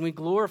choose and we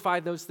glorify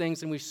those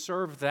things and we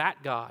serve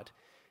that God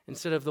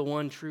instead of the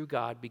one true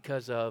God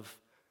because of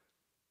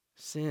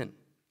sin.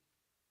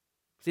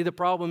 See, the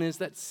problem is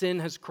that sin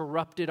has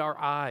corrupted our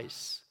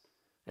eyes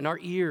and our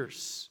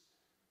ears.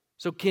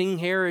 So King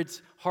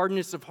Herod's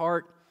hardness of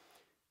heart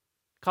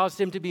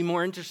caused him to be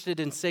more interested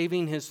in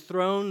saving his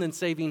throne than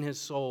saving his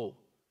soul.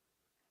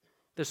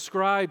 The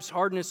scribe's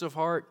hardness of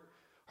heart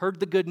heard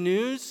the good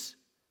news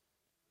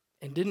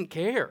and didn't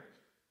care.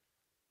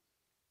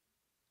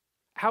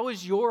 How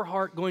is your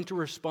heart going to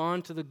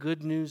respond to the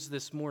good news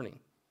this morning?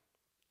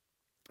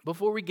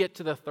 Before we get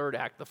to the third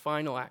act, the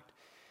final act,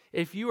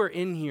 if you are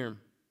in here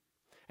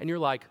and you're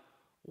like,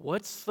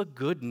 what's the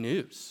good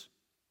news?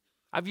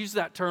 I've used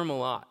that term a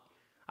lot.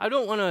 I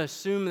don't want to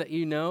assume that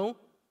you know.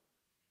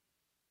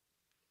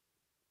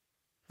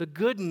 The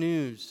good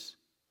news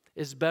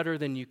is better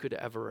than you could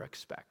ever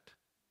expect.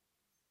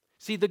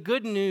 See, the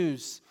good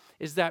news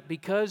is that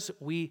because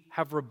we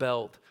have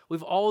rebelled,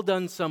 we've all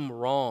done some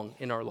wrong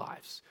in our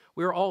lives.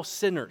 We're all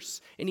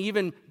sinners. And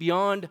even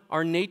beyond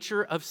our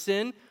nature of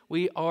sin,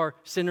 we are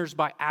sinners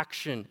by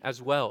action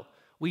as well.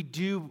 We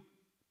do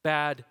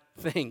bad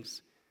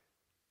things.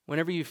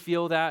 Whenever you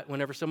feel that,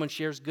 whenever someone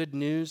shares good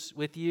news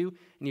with you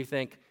and you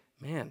think,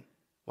 man,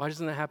 why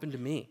doesn't that happen to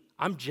me?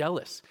 I'm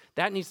jealous.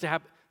 That needs to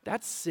happen.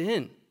 That's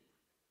sin.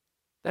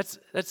 That's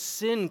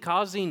sin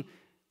causing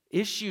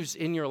issues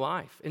in your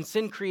life. And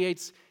sin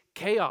creates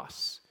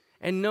chaos.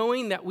 And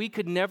knowing that we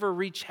could never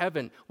reach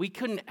heaven, we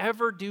couldn't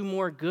ever do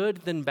more good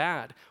than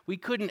bad. We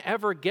couldn't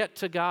ever get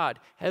to God.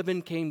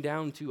 Heaven came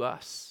down to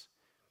us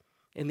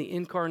in the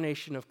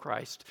incarnation of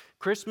Christ.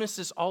 Christmas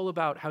is all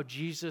about how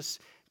Jesus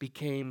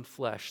became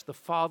flesh. The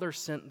Father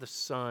sent the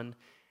Son,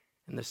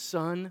 and the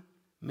Son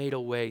made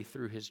a way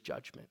through his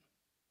judgment.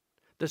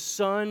 The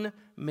Son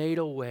made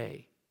a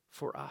way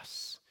for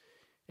us.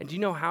 And do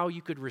you know how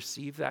you could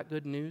receive that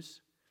good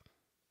news?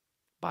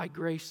 By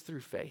grace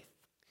through faith.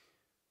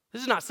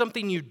 This is not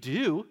something you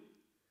do.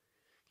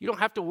 You don't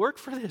have to work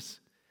for this.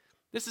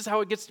 This is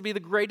how it gets to be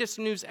the greatest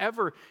news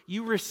ever.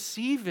 You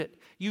receive it.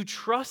 You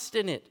trust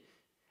in it.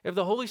 If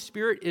the Holy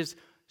Spirit is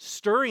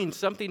stirring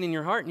something in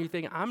your heart and you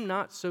think, I'm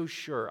not so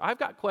sure. I've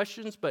got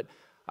questions, but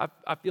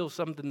I feel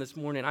something this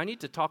morning. I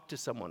need to talk to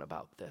someone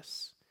about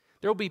this.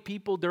 There will be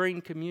people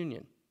during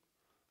communion.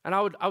 And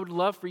I would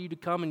love for you to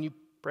come and you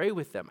pray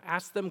with them.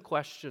 Ask them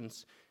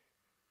questions.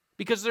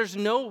 Because there's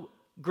no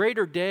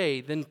greater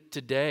day than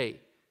today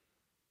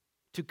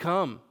to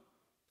come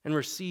and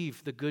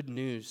receive the good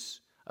news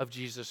of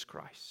Jesus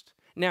Christ.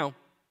 Now,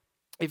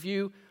 if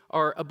you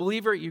are a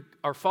believer, you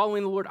are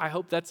following the Lord, I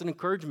hope that's an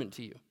encouragement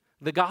to you.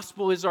 The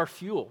gospel is our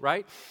fuel,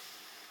 right?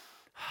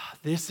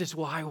 This is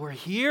why we're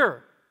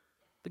here.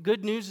 The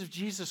good news of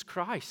Jesus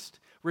Christ.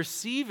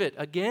 Receive it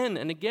again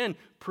and again.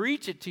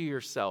 Preach it to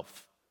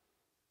yourself.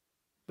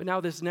 But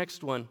now this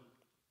next one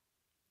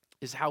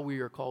is how we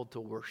are called to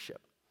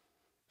worship.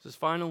 This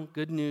final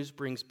good news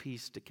brings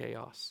peace to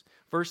chaos.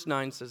 Verse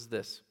 9 says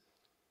this.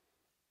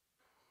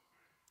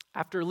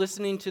 After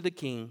listening to the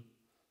king,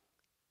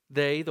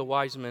 they, the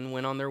wise men,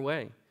 went on their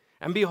way.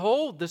 And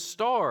behold, the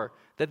star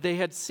that they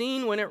had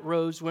seen when it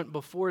rose went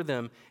before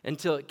them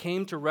until it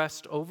came to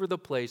rest over the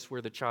place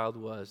where the child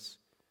was.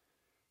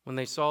 When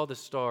they saw the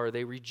star,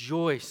 they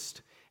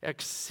rejoiced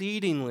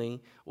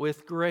exceedingly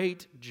with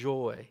great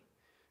joy.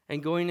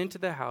 And going into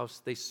the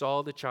house, they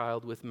saw the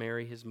child with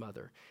Mary, his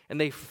mother.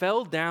 And they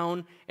fell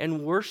down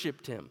and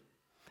worshipped him.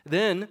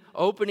 Then,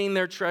 opening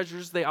their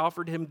treasures, they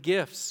offered him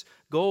gifts,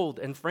 gold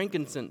and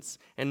frankincense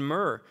and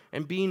myrrh.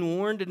 And being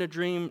warned in a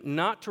dream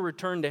not to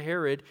return to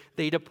Herod,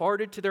 they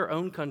departed to their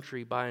own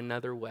country by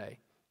another way.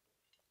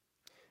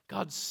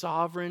 God's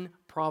sovereign,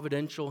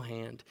 providential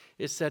hand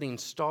is setting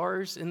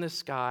stars in the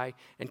sky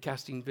and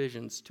casting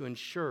visions to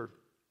ensure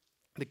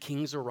the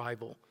king's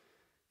arrival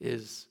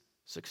is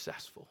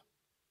successful.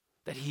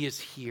 That he is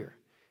here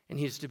and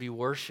he is to be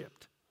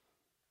worshiped.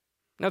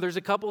 Now, there's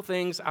a couple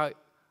things I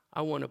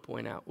want to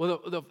point out. Well,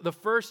 the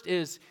first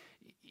is,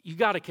 you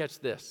got to catch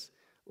this.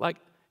 Like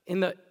in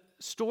the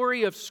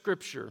story of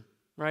Scripture,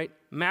 right?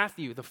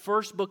 Matthew, the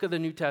first book of the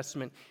New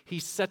Testament, he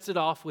sets it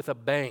off with a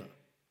bang.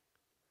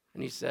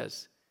 And he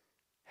says,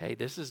 hey,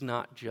 this is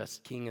not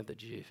just King of the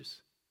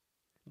Jews.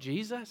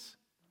 Jesus,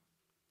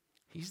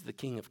 he's the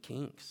King of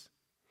Kings.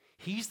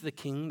 He's the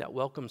king that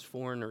welcomes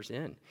foreigners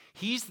in.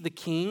 He's the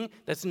king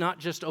that's not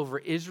just over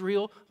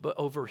Israel, but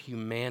over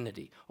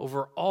humanity.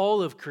 Over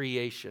all of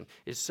creation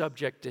is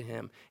subject to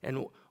him.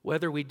 And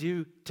whether we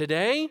do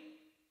today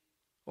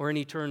or in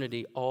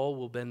eternity, all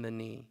will bend the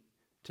knee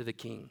to the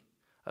King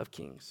of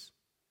Kings.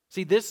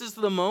 See, this is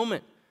the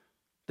moment.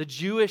 The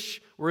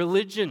Jewish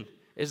religion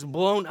is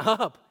blown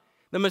up.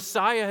 The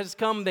Messiah has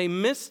come. They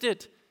missed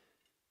it.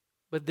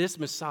 But this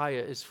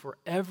Messiah is for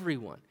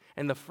everyone.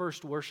 And the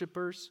first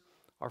worshipers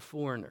are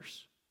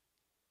foreigners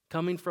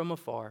coming from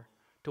afar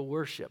to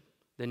worship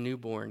the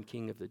newborn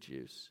King of the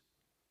Jews.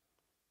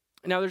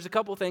 Now, there's a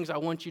couple things I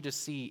want you to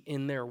see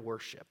in their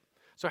worship.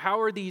 So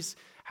how are these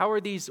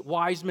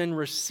wise men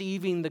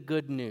receiving the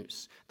good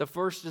news? The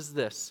first is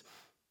this.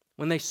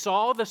 When they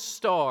saw the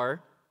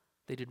star,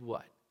 they did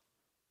what?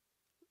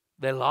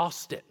 They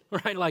lost it,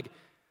 right? Like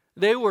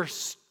they were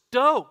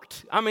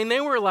stoked. I mean,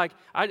 they were like,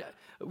 I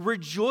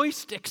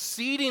rejoiced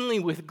exceedingly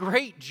with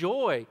great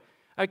joy.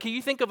 Can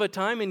you think of a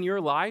time in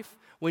your life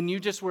when you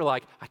just were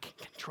like, I can't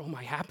control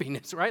my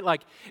happiness, right?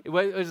 Like it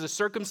was a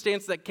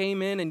circumstance that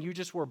came in and you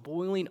just were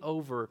boiling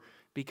over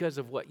because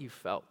of what you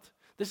felt.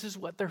 This is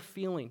what they're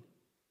feeling.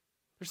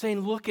 They're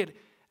saying, look at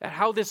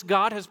how this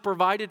God has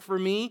provided for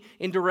me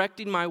in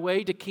directing my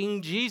way to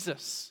King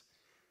Jesus,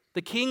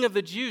 the King of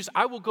the Jews.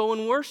 I will go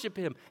and worship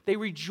him. They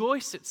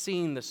rejoice at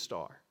seeing the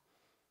star.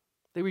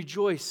 They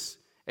rejoice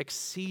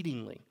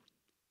exceedingly.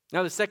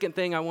 Now, the second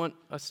thing I want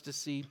us to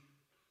see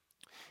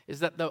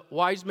is that the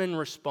wise men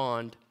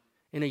respond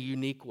in a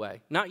unique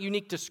way. Not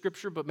unique to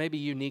Scripture, but maybe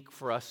unique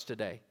for us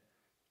today.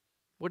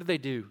 What do they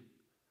do?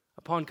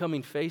 Upon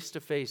coming face to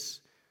face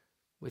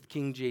with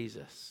King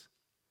Jesus,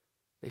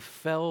 they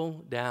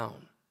fell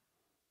down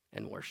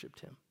and worshiped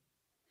him.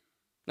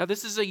 Now,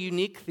 this is a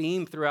unique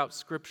theme throughout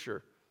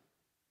Scripture.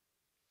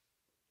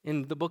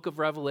 In the book of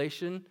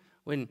Revelation,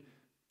 when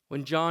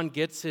John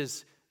gets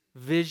his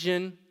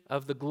vision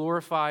of the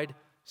glorified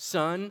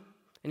Son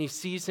and he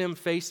sees him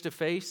face to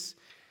face,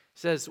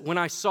 says, when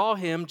I saw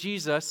him,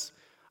 Jesus,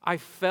 I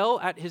fell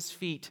at his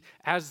feet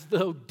as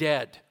though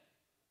dead.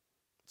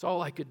 That's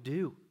all I could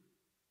do.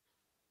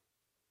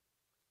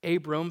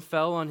 Abram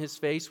fell on his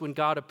face when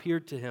God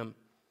appeared to him.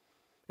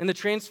 In the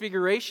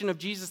transfiguration of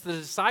Jesus, the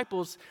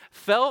disciples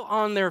fell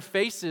on their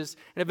faces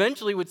and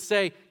eventually would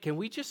say, can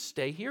we just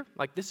stay here?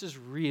 Like, this is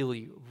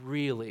really,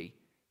 really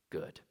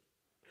good.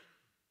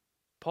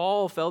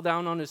 Paul fell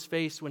down on his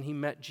face when he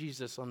met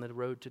Jesus on the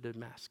road to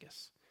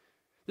Damascus.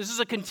 This is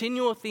a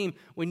continual theme.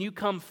 When you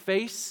come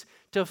face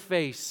to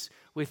face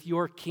with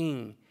your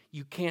King,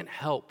 you can't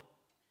help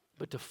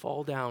but to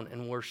fall down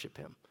and worship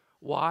him.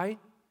 Why?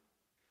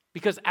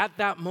 Because at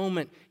that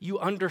moment, you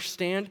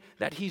understand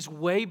that he's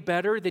way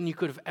better than you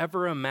could have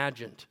ever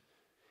imagined.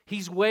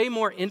 He's way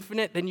more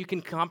infinite than you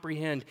can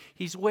comprehend.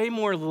 He's way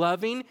more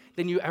loving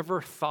than you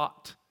ever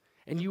thought.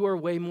 And you are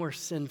way more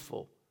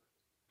sinful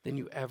than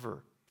you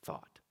ever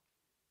thought.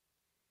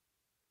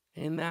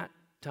 In that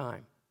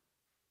time,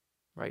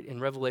 right, in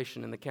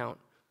Revelation, in the account,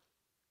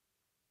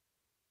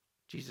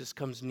 Jesus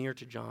comes near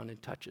to John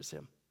and touches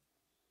him,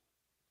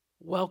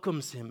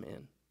 welcomes him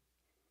in.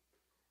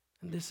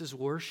 And this is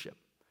worship,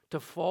 to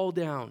fall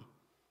down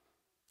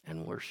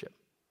and worship.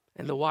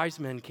 And the wise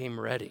men came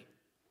ready.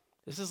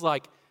 This is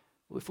like,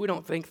 if we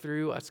don't think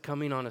through us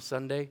coming on a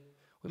Sunday,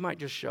 we might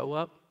just show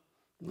up,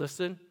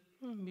 listen,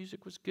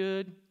 music was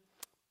good,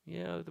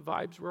 yeah, the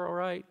vibes were all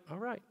right,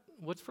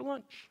 what's for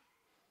lunch?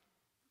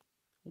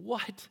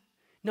 What?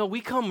 No, we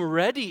come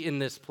ready in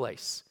this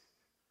place.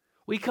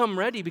 We come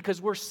ready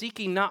because we're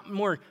seeking not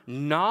more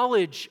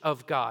knowledge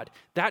of God.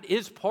 That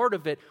is part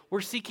of it. We're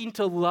seeking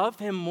to love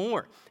him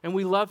more. And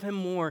we love him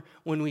more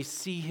when we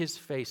see his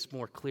face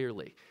more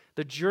clearly.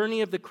 The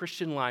journey of the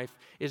Christian life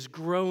is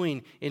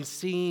growing in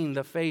seeing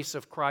the face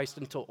of Christ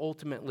until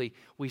ultimately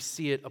we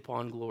see it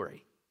upon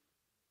glory.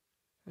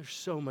 There's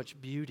so much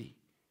beauty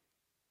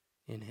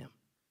in him.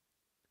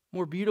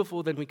 More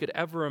beautiful than we could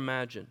ever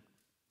imagine.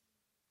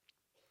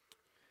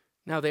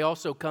 Now they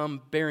also come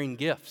bearing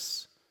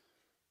gifts.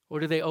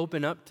 What do they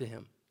open up to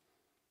him?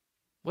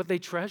 What they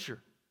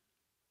treasure.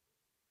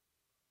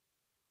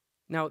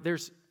 Now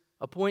there's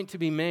a point to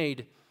be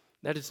made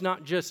that it's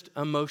not just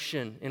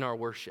emotion in our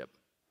worship.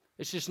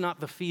 It's just not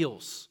the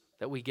feels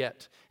that we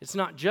get. It's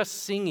not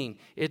just singing.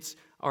 It's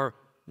our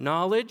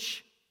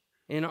knowledge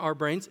in our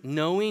brains,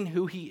 knowing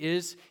who he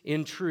is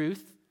in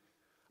truth,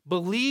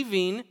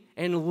 believing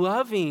and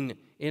loving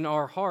in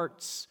our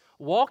hearts,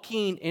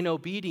 walking in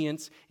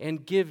obedience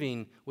and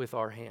giving with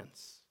our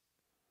hands.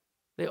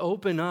 They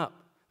open up.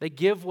 They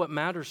give what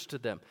matters to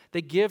them.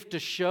 They give to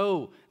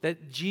show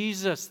that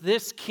Jesus,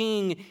 this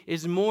King,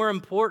 is more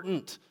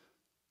important.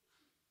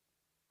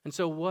 And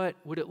so what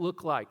would it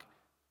look like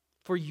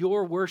for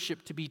your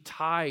worship to be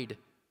tied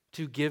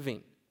to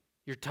giving?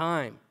 Your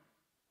time,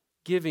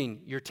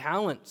 giving your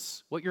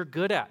talents, what you're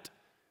good at,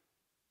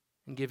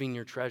 and giving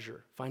your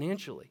treasure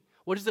financially.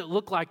 What does it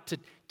look like to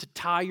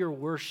tie your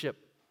worship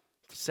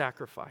to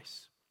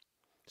sacrifice?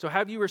 So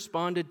have you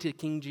responded to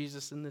King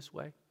Jesus in this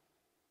way?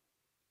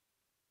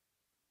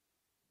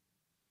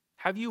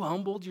 Have you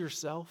humbled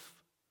yourself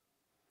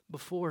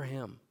before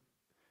him?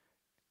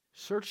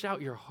 Searched out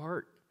your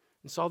heart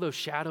and saw those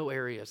shadow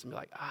areas and be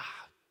like,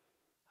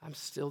 I'm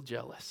still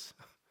jealous.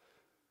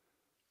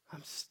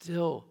 I'm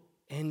still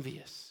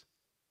envious.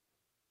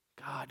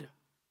 God,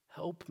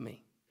 help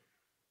me.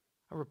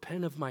 I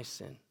repent of my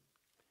sin.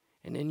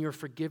 And in your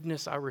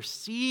forgiveness, I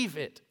receive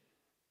it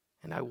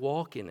and I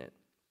walk in it.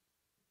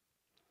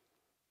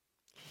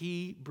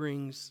 He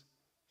brings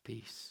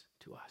peace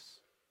to us.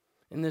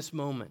 In this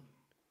moment,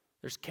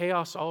 there's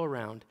chaos all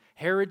around.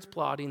 Herod's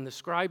plotting, the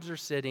scribes are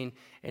sitting,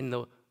 and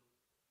the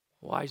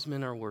wise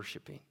men are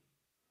worshiping.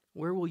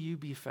 Where will you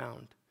be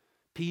found?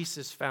 Peace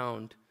is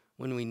found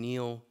when we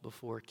kneel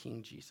before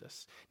King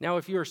Jesus. Now,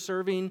 if you are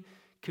serving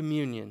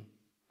communion,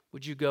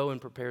 would you go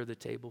and prepare the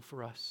table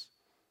for us?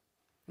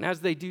 And as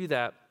they do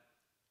that,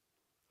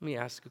 let me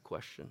ask a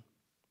question.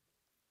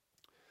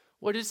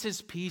 What does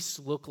his peace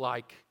look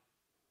like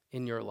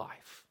in your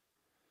life?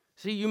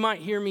 See, you might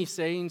hear me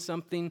saying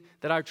something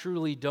that I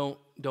truly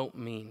don't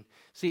mean.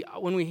 See,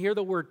 when we hear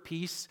the word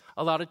peace,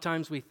 a lot of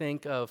times we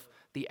think of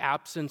the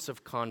absence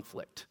of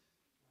conflict.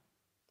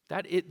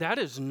 That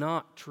is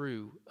not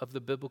true of the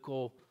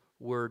biblical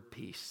word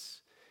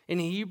peace. In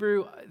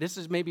Hebrew, this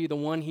is maybe the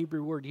one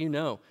Hebrew word you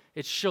know.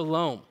 It's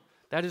shalom.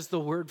 That is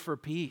the word for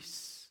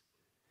peace.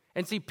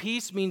 And see,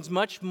 peace means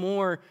much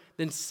more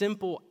than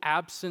simple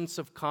absence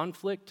of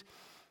conflict.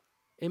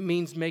 It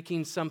means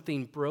making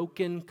something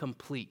broken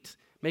complete,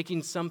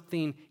 making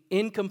something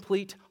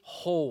incomplete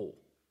whole.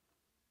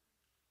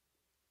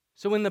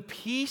 So in the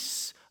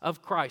peace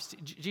of Christ,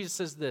 Jesus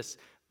says this,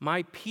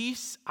 "My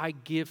peace I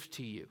give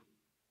to you.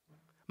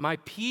 My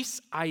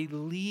peace I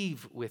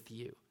leave with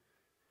you."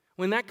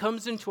 When that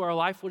comes into our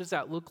life, what does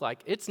that look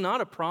like? It's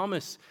not a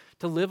promise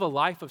to live a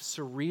life of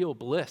surreal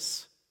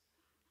bliss.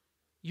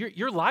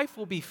 Your life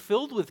will be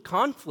filled with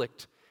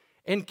conflict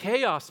and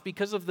chaos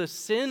because of the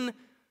sin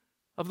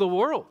of the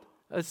world,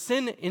 a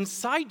sin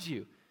inside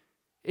you.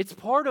 It's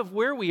part of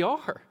where we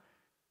are.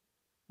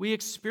 We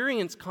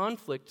experience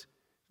conflict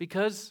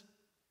because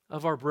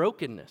of our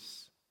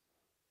brokenness.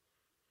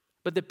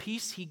 But the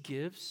peace he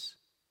gives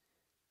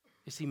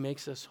is he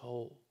makes us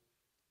whole.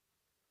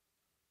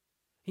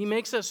 He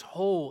makes us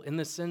whole in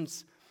the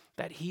sense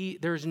that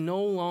there's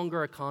no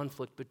longer a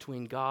conflict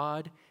between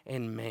God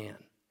and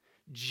man.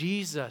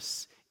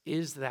 Jesus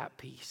is that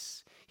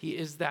peace. He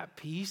is that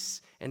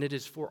peace, and it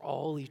is for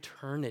all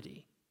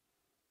eternity.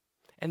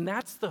 And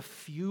that's the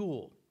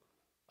fuel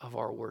of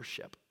our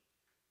worship.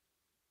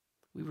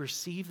 We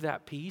receive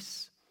that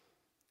peace,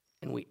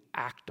 and we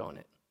act on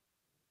it.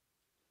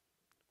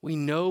 We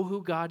know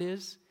who God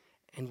is,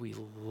 and we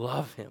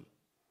love him.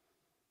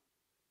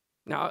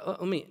 Now,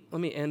 let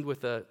me end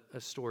with a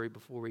story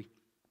before we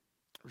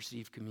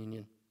receive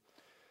communion.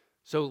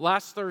 So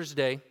last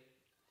Thursday,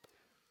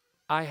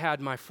 I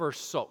had my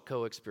first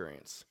SaltCo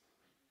experience.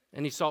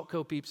 Any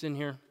SaltCo peeps in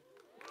here?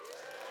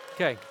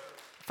 Okay,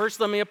 first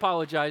let me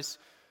apologize.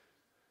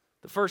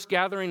 The first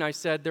gathering, I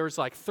said there was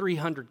like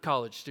 300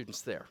 college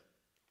students there.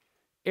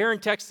 Aaron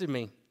texted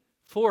me,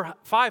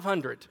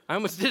 500. I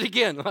almost did it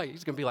again.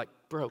 He's going to be like,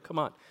 bro, come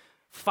on.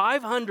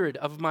 500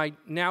 of my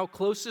now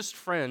closest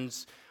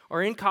friends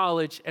are in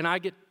college, and I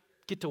get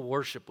to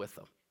worship with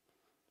them.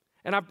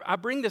 And I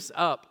bring this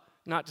up,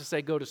 not to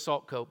say go to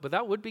SaltCo, but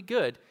that would be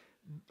good.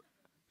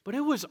 But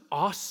it was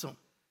awesome.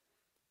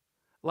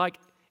 Like,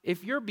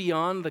 if you're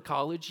beyond the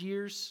college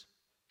years,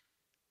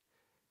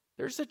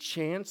 there's a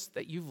chance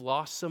that you've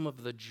lost some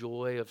of the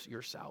joy of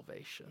your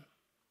salvation.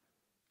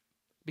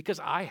 Because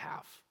I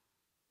have.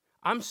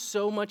 I'm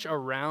so much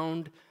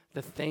around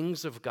the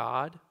things of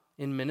God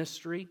in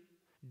ministry,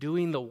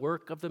 doing the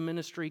work of the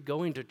ministry,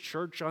 going to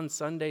church on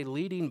Sunday,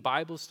 leading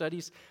Bible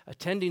studies,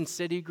 attending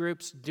city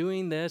groups,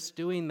 doing this,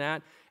 doing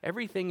that.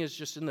 Everything is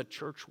just in the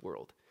church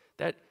world.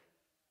 That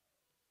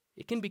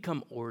it can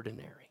become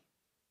ordinary.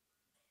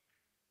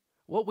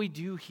 What we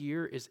do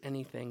here is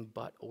anything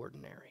but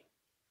ordinary.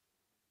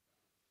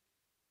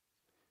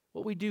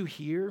 What we do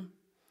here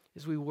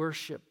is we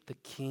worship the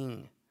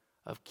King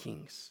of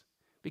Kings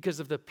because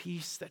of the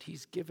peace that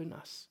he's given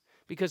us.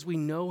 Because we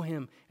know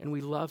him and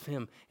we love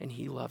him and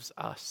he loves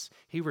us.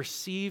 He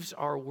receives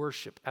our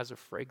worship as a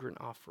fragrant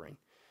offering.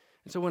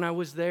 And so when I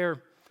was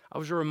there, I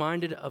was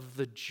reminded of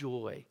the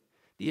joy,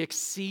 the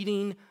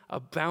exceeding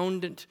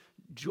abundant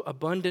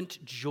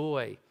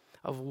joy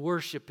of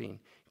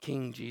worshiping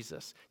King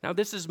Jesus. Now,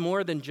 this is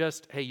more than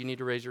just, hey, you need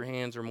to raise your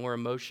hands or more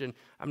emotion.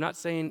 I'm not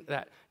saying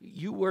that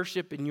you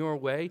worship in your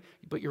way,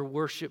 but your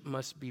worship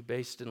must be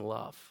based in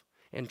love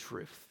and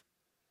truth.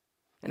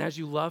 And as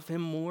you love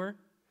him more,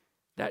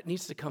 that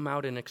needs to come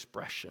out in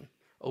expression.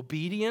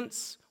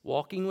 Obedience,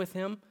 walking with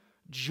him,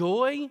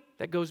 joy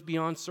that goes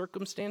beyond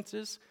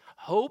circumstances,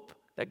 hope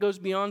that goes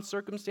beyond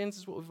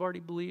circumstances, what we've already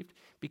believed.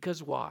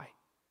 Because why?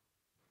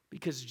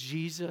 Because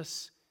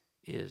Jesus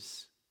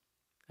is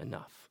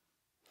enough.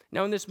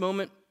 Now in this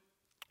moment,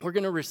 we're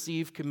going to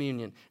receive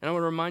communion. And I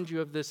want to remind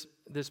you of this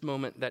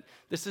moment that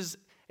this is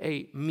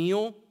a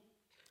meal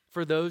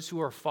for those who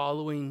are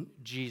following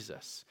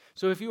Jesus.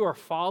 So if you are a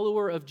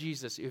follower of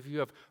Jesus, if you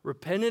have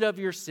repented of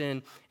your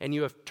sin and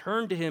you have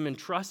turned to him and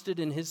trusted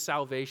in his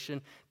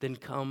salvation, then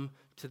come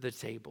to the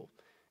table.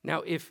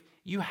 Now, if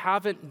you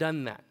haven't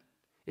done that,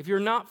 if you're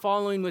not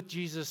following with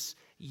Jesus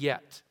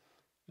yet,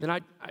 then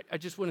I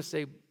just want to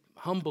say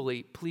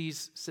humbly,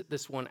 please sit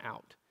this one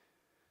out.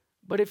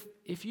 But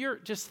if you're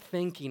just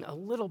thinking a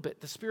little bit,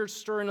 the Spirit's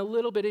stirring a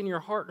little bit in your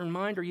heart and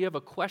mind, or you have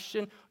a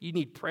question, you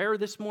need prayer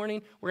this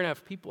morning, we're going to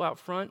have people out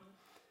front.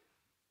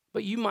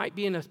 But you might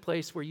be in a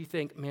place where you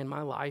think, man,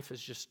 my life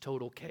is just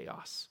total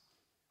chaos.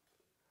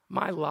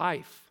 My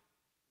life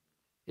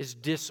is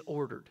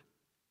disordered.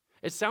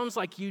 It sounds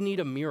like you need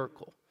a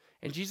miracle.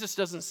 And Jesus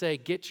doesn't say,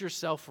 get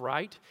yourself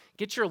right,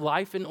 get your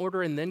life in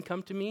order, and then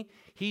come to me.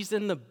 He's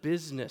in the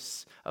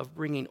business of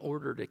bringing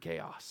order to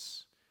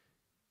chaos.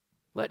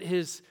 Let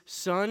his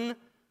Son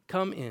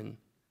come in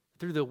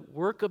through the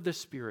work of the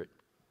Spirit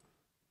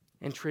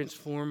and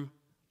transform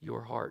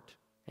your heart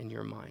and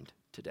your mind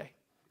today.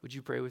 Would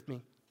you pray with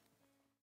me?